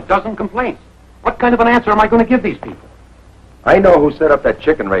evidence, a dozen complaints. What kind of an answer am I going to give these people? I know who set up that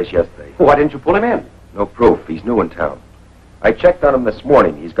chicken race yesterday. Why didn't you pull him in? No proof. He's new in town. I checked on him this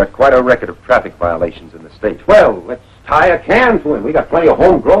morning. He's got quite a record of traffic violations in the state. Well, let's tie a can to him. We got plenty of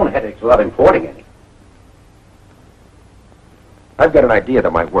homegrown headaches without importing any. I've got an idea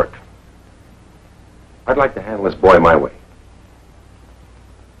that might work. I'd like to handle this boy my way.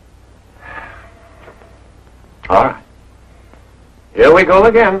 All right. Here we go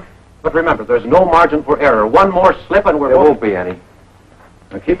again. But remember, there's no margin for error. One more slip and There won't be any.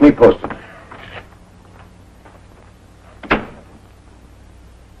 Now keep me posted.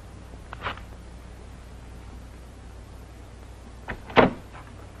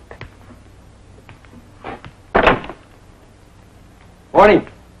 Morning.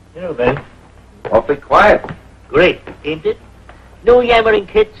 Hello, Ben. Awfully quiet. Great, ain't it? No yammering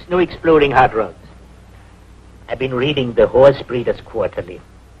kids, no exploding hot rods. I've been reading the Horse Breeders Quarterly.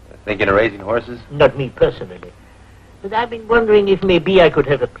 Thinking of raising horses? Not me personally. But I've been wondering if maybe I could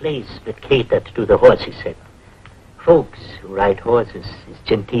have a place that catered to the horsey set. Folks who ride horses is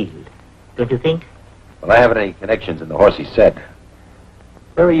genteel, don't you think? Well, I haven't any connections in the horsey set.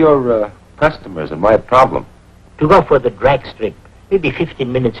 Where are your customers and my problem? To go for the drag strip, maybe 15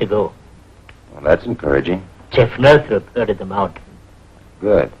 minutes ago. Well, that's encouraging. Jeff Northrop heard them out.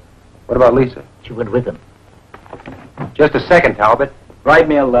 Good. What about Lisa? She went with them. Just a second, Talbot. Write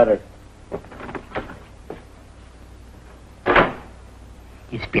me a letter.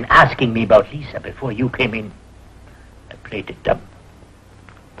 He's been asking me about Lisa before you came in. I played it dumb.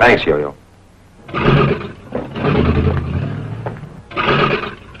 Thanks, Yo-Yo.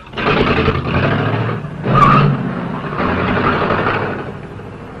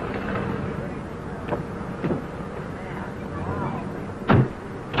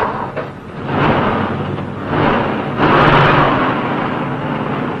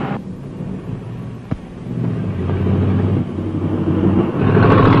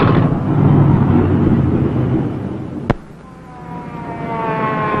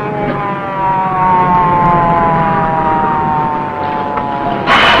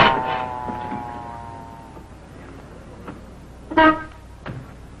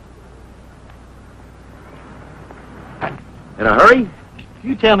 In a hurry?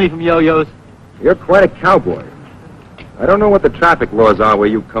 You tell me from Yo-Yo's. You're quite a cowboy. I don't know what the traffic laws are where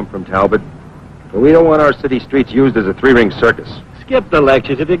you come from, Talbot, but we don't want our city streets used as a three-ring circus. Skip the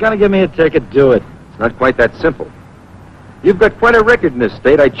lectures. If you're going to give me a ticket, do it. It's not quite that simple. You've got quite a record in this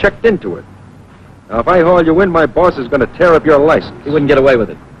state. I checked into it. Now, if I haul you in, my boss is going to tear up your license. He wouldn't get away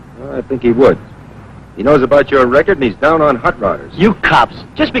with it. Well, I think he would. He knows about your record, and he's down on hot rodders. You cops.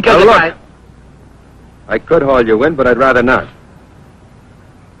 Just because Now, the look. guy... I could haul you in, but I'd rather not.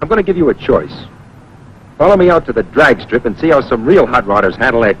 I'm going to give you a choice. Follow me out to the drag strip and see how some real hot rodders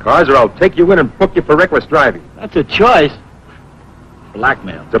handle their cars, or I'll take you in and book you for reckless driving. That's a choice.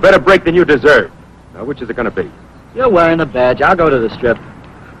 Blackmail. It's a better break than you deserve. Now, which is it going to be? You're wearing a badge. I'll go to the strip.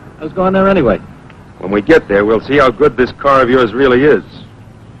 I was going there anyway. When we get there, we'll see how good this car of yours really is.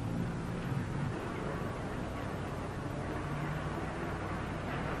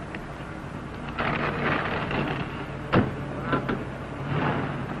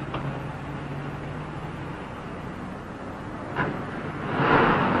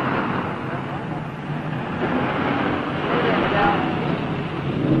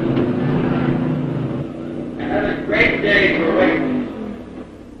 Great day for racing.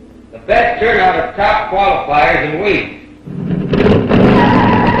 The best turnout of top qualifiers in weeks.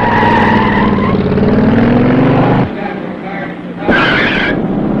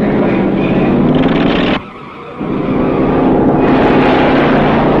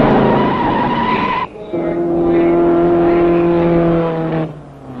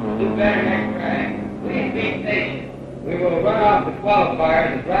 We will run off the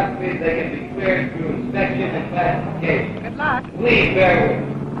qualifiers as rapidly as they can be cleared through inspection and classification. Good luck. Please bear with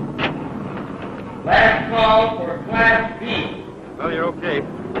me. Last call for Class B. Well, you're okay.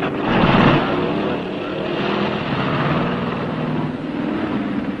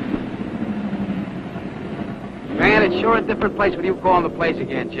 Man, it's sure a different place when you calling the place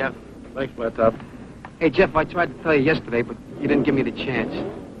again, Jeff. Thanks, Flat-Top. Hey, Jeff, I tried to tell you yesterday, but you didn't give me the chance.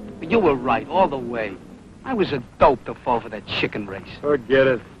 But you were right, all the way. I was a dope to fall for that chicken race. Forget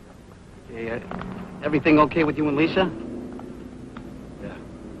it. Hey, everything okay with you and Lisa? Yeah.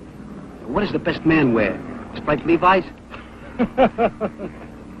 What does the best man wear? Striped Levi's?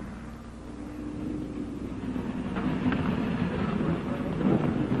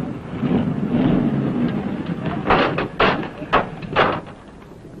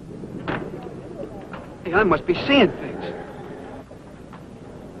 Hey, I must be seeing things.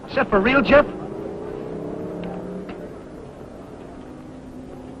 Is that for real, Jeff?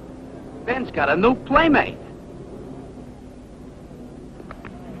 Ben's got a new playmate.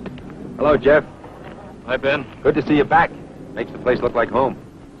 Hello, Jeff. Hi, Ben. Good to see you back. Makes the place look like home.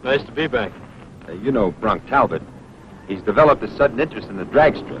 Nice to be back. You know Bronk Talbot. He's developed a sudden interest in the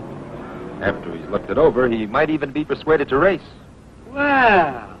drag strip. After he's looked it over, he might even be persuaded to race.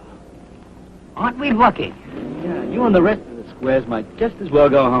 Well, aren't we lucky? Yeah, you and the rest of the squares might just as well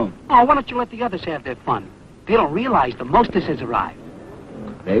go home. Oh, why don't you let the others have their fun? They don't realize the mostest has arrived.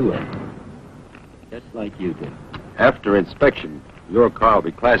 They will. Just like you did. After inspection, your car will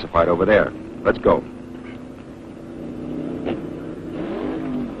be classified over there. Let's go.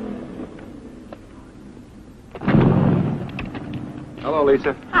 Hello,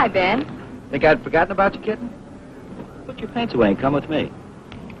 Lisa. Hi, Ben. Think I'd forgotten about you, kitten? Put your paints away and come with me.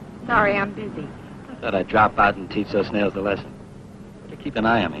 Sorry, I'm busy. I thought I'd drop out and teach those snails a lesson. But keep an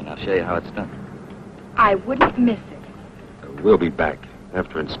eye on me, and I'll show you how it's done. I wouldn't miss it. We'll be back.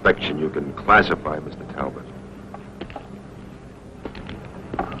 After inspection, you can classify Mr. Talbot.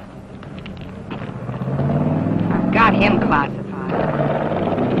 I've got him classified.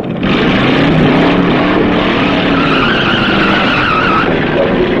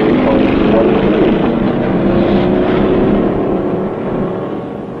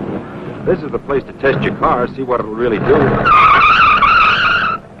 This is the place to test your car, see what it'll really do. You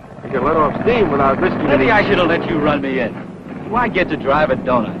can let off steam without risking Maybe any... I should have let you run me in. Well, I get to drive it,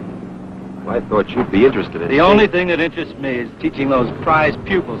 don't I? Well, I thought you'd be interested in... The only thing that interests me is teaching those prize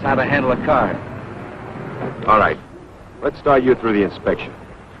pupils how to handle a car. All right. Let's start you through the inspection.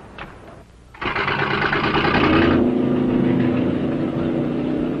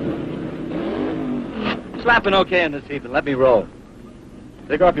 Slapping okay in this evening. Let me roll.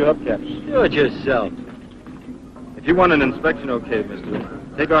 Take off your hubcaps. Do it yourself. If you want an inspection okay, mister,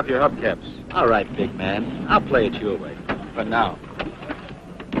 take off your hubcaps. All right, big man. I'll play it your way. For now.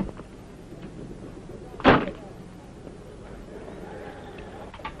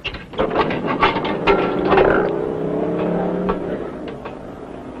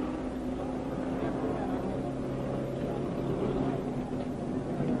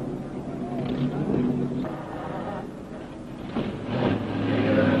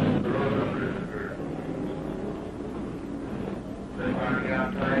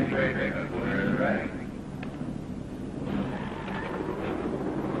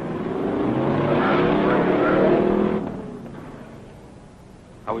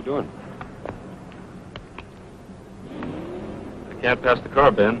 How we doing? I can't pass the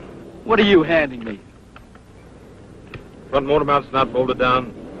car, Ben. What are you handing me? Front motor mount's not bolted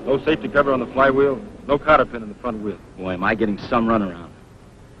down. No safety cover on the flywheel. No cotter pin in the front wheel. Boy, am I getting some runaround.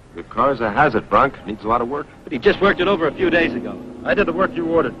 Your car's a hazard, Bronk. Needs a lot of work. But he just worked it over a few days ago. I did the work you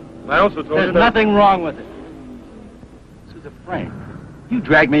ordered. I also told you There's that... nothing wrong with it. This was a prank. You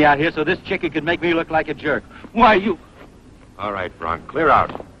dragged me out here so this chickie could make me look like a jerk. Why, you... All right, Bronk. Clear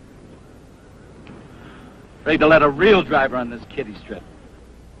out. Afraid to let a real driver on this kiddie strip.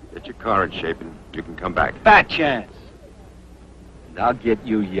 Get your car in shape and you can come back. Fat chance. And I'll get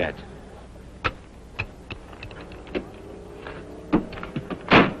you yet.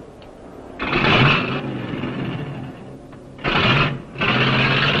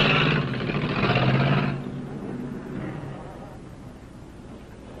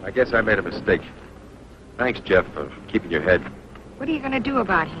 I guess I made a mistake. Thanks, Jeff, for keeping your head. What are you going to do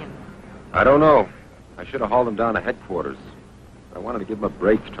about him? I don't know. I should have hauled him down to headquarters. I wanted to give him a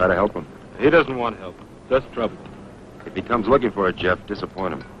break, try to help him. He doesn't want help. Just trouble. If he comes looking for it, Jeff,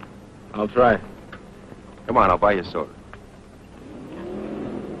 disappoint him. I'll try. Come on, I'll buy you a soda.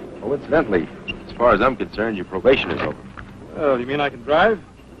 Oh, incidentally, as far as I'm concerned, your probation is over. Oh, you mean I can drive?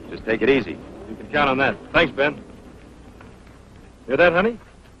 Just take it easy. You can count on that. Thanks, Ben. Hear that, honey?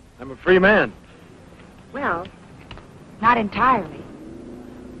 I'm a free man. Well, not entirely.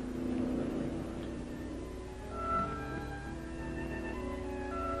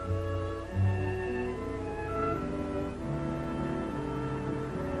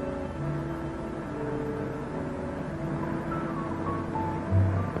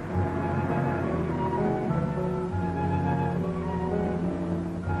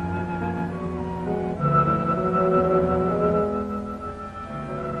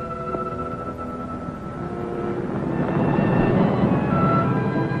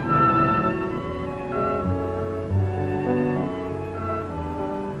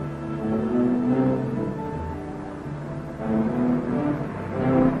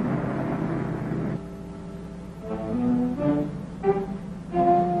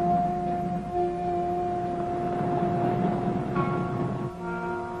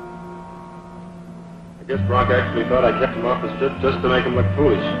 I guess Bronk actually thought I kept him off the strip just to make him look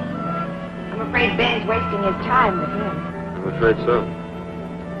foolish. I'm afraid Ben's wasting his time with him. I'm afraid so.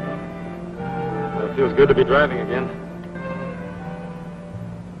 Well, it feels good to be driving again.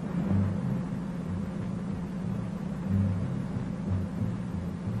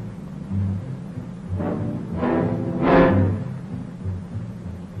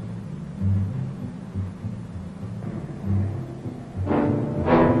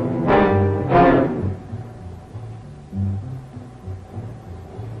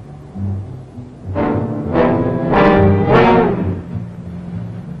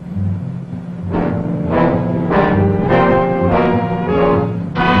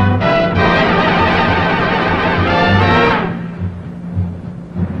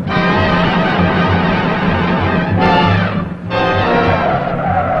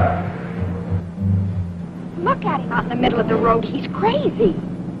 middle of the road. He's crazy.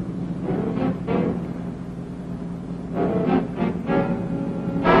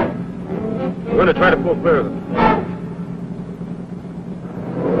 We're going to try to pull clear of them.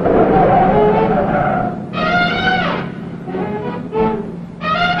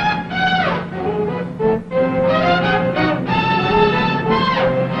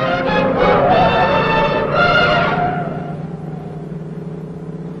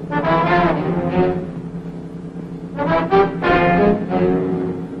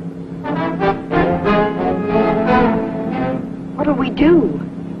 What'll we do?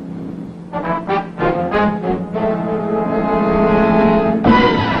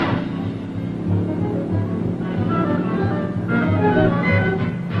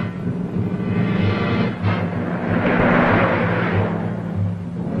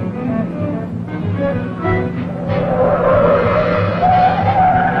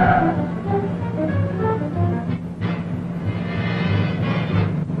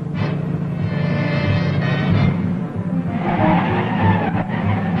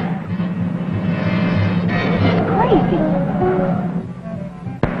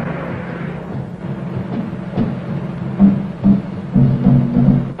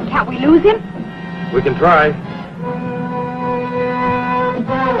 Can't we lose him? We can try.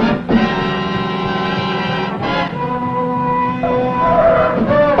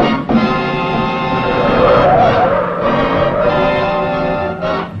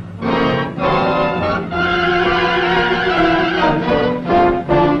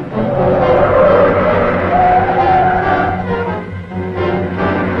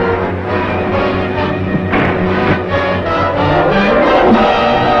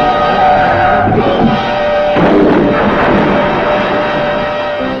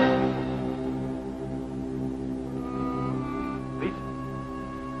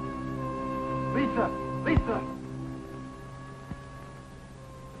 Lisa!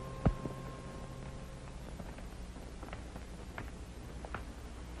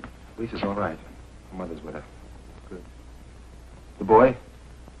 Lisa's all right. Her mother's with her. Good. The boy?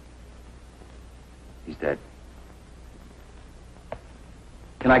 He's dead.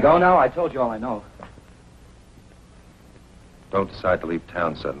 Can I go now? I told you all I know. Don't decide to leave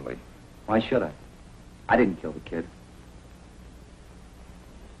town suddenly. Why should I? I didn't kill the kid.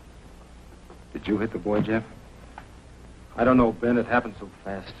 Did you hit the boy, Jeff? I don't know, Ben. It happened so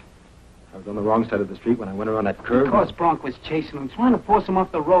fast. I was on the wrong side of the street when I went around that curve. Because Bronk was chasing him, trying to force him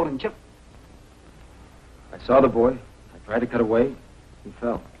off the road, and Jeff... I saw the boy. I tried to cut away. He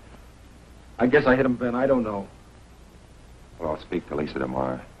fell. I guess I hit him, Ben. I don't know. Well, I'll speak to Lisa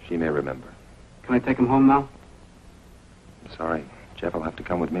tomorrow. She may remember. Can I take him home now? I'm sorry. Jeff will have to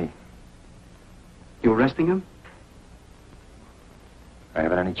come with me. You arresting him? I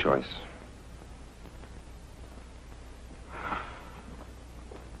haven't any choice.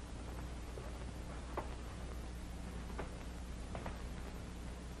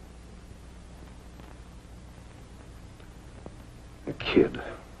 A kid.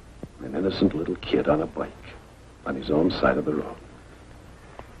 An innocent little kid on a bike. On his own side of the road.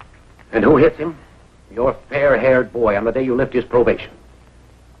 And who hits him? Your fair-haired boy on the day you lift his probation.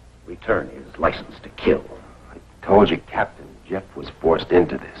 Return his license to kill. I told you, Captain, Jeff was forced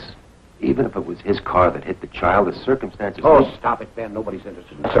into this. Even if it was his car that hit the child, the circumstances... Oh, stop it, Ben. Nobody's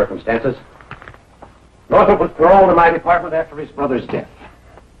interested in circumstances. Northrop was paroled in my department after his brother's death.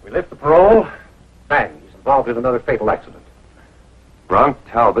 We lift the parole. Bang, he's involved in another fatal accident. Bronk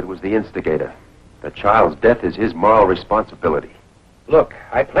Talbot was the instigator. The child's death is his moral responsibility. Look,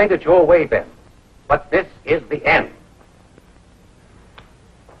 I played it your way, Ben. But this is the end.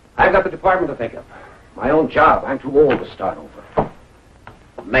 I've got the department to think of. My own job. I'm too old to start over.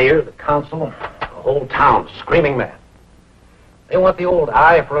 The mayor, the council, the whole town screaming mad. They want the old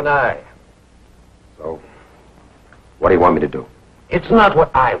eye for an eye. So, what do you want me to do? It's not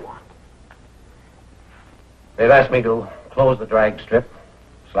what I want. They've asked me to close the drag strip,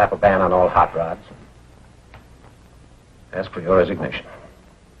 slap a ban on all hot rods, ask for your resignation.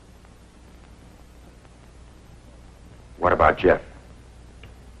 What about Jeff?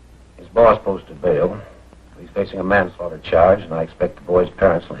 His boss posted bail. He's facing a manslaughter charge, and I expect the boy's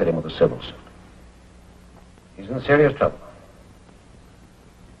parents will hit him with a civil suit. He's in serious trouble.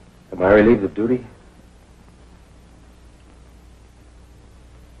 Am I relieved of duty?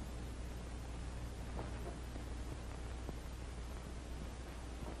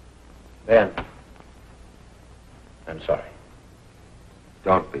 Ben, I'm sorry.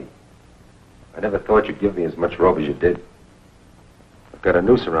 Don't be. I never thought you'd give me as much rope as you did. I've got a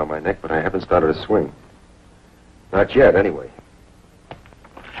noose around my neck, but I haven't started a swing. Not yet, anyway.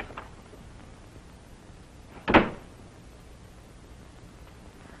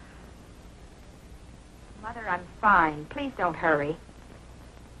 Mother, I'm fine. Please don't hurry.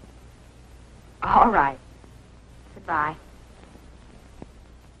 All right. Goodbye.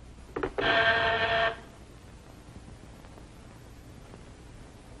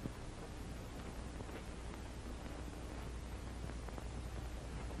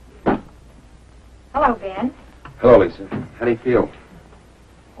 Hello, Ben. Hello, Lisa. How do you feel?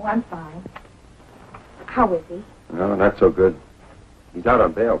 Oh, I'm fine. How is he? No, not so good. He's out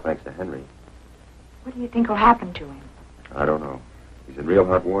on bail, thanks to Henry. What do you think will happen to him? I don't know. He's in real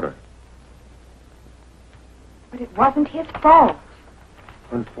hot water. But it wasn't his fault.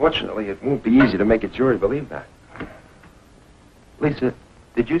 Unfortunately, it won't be easy to make a jury believe that. Lisa,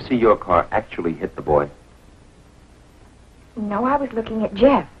 did you see your car actually hit the boy? No, I was looking at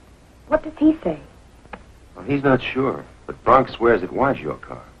Jeff. What does he say? Well, he's not sure, but Bronx swears it was your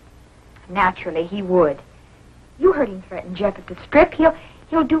car. Naturally, he would. You heard him threaten Jeff at the strip.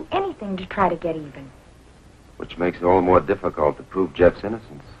 He'll do anything to try to get even. Which makes it all the more difficult to prove Jeff's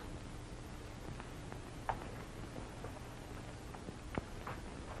innocence.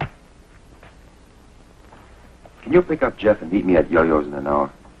 Can you pick up Jeff and meet me at Yo-Yo's in an hour?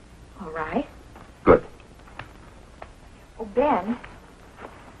 All right. Good. Oh, Ben,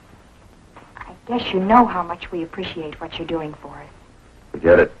 I guess you know how much we appreciate what you're doing for us.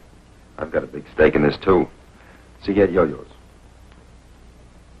 Forget it. I've got a big stake in this, too. See you at Yo-Yo's.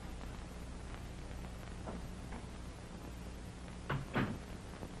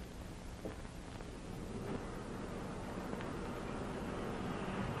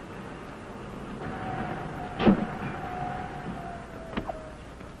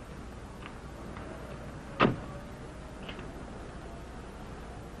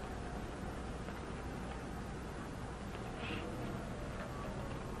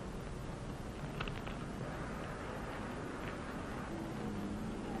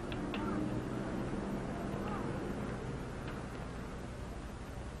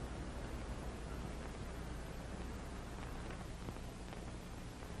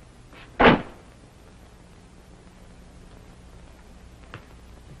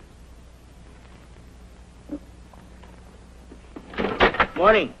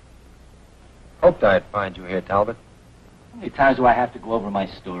 Morning. Hoped I'd find you here, Talbot. How many times do I have to go over my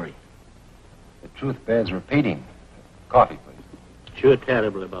story? The truth bears repeating. Coffee, please. Sure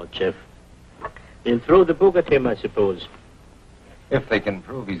terrible about Jeff. They'll throw the book at him, I suppose. If they can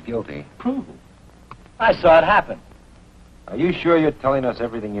prove he's guilty. Prove? I saw it happen. Are you sure you're telling us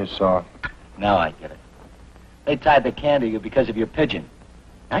everything you saw? Now I get it. They tied the can to you because of your pigeon.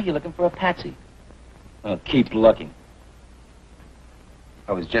 Now you're looking for a patsy. Well, keep looking.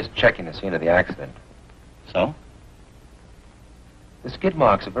 I was just checking the scene of the accident. So? The skid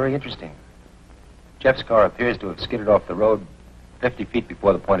marks are very interesting. Jeff's car appears to have skidded off the road 50 feet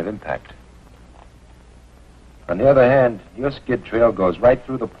before the point of impact. On the other hand, your skid trail goes right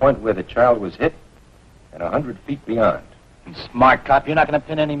through the point where the child was hit and 100 feet beyond. You smart cop, you're not going to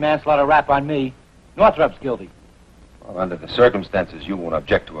pin any manslaughter rap on me. Northrup's guilty. Well, under the circumstances, you won't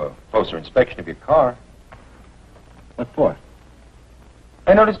object to a closer inspection of your car. What for?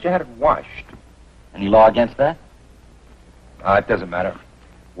 I noticed you had it washed. Any law against that? It doesn't matter.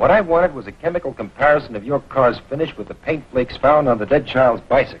 What I wanted was a chemical comparison of your car's finish with the paint flakes found on the dead child's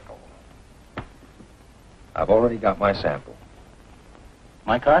bicycle. I've already got my sample.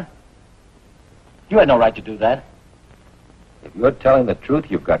 My car? You had no right to do that. If you're telling the truth,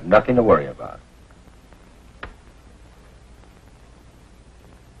 you've got nothing to worry about.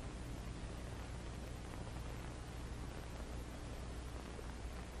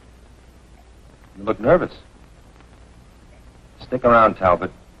 You look nervous. Stick around, Talbot.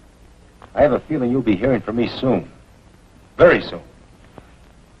 I have a feeling you'll be hearing from me soon. Very soon.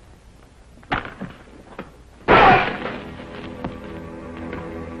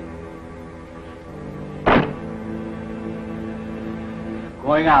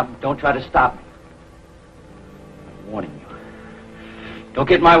 Going out. Don't try to stop me. I'm warning you. Don't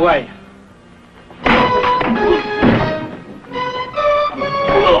get in my way.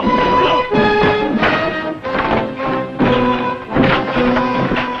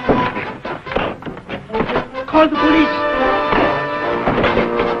 Call the police.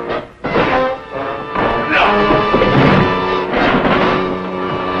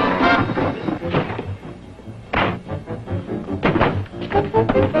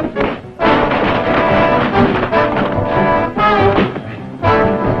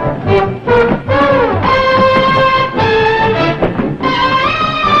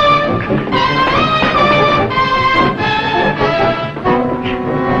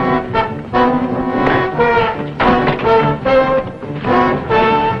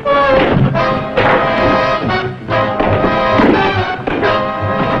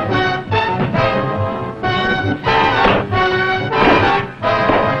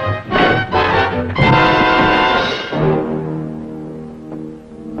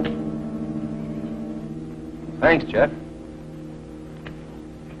 Thanks, Jeff.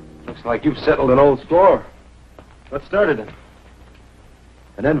 Looks like you've settled an old score. What started it?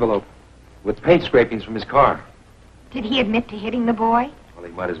 An envelope with paint scrapings from his car. Did he admit to hitting the boy? Well,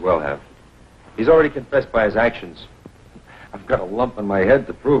 he might as well have. He's already confessed by his actions. I've got a lump on my head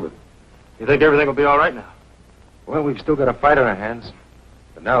to prove it. You think everything will be all right now? Well, we've still got a fight on our hands.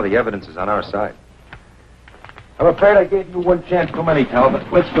 But now the evidence is on our side. I'm afraid I gave you one chance too many,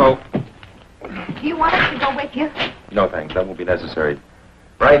 Talbot. Let's go. Do you want us to go with you? No, thanks. That won't be necessary.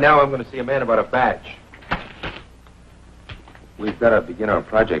 Right now, I'm going to see a man about a badge. We've got to begin our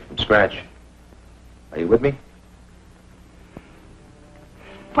project from scratch. Are you with me?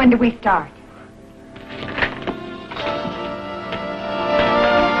 When do we start?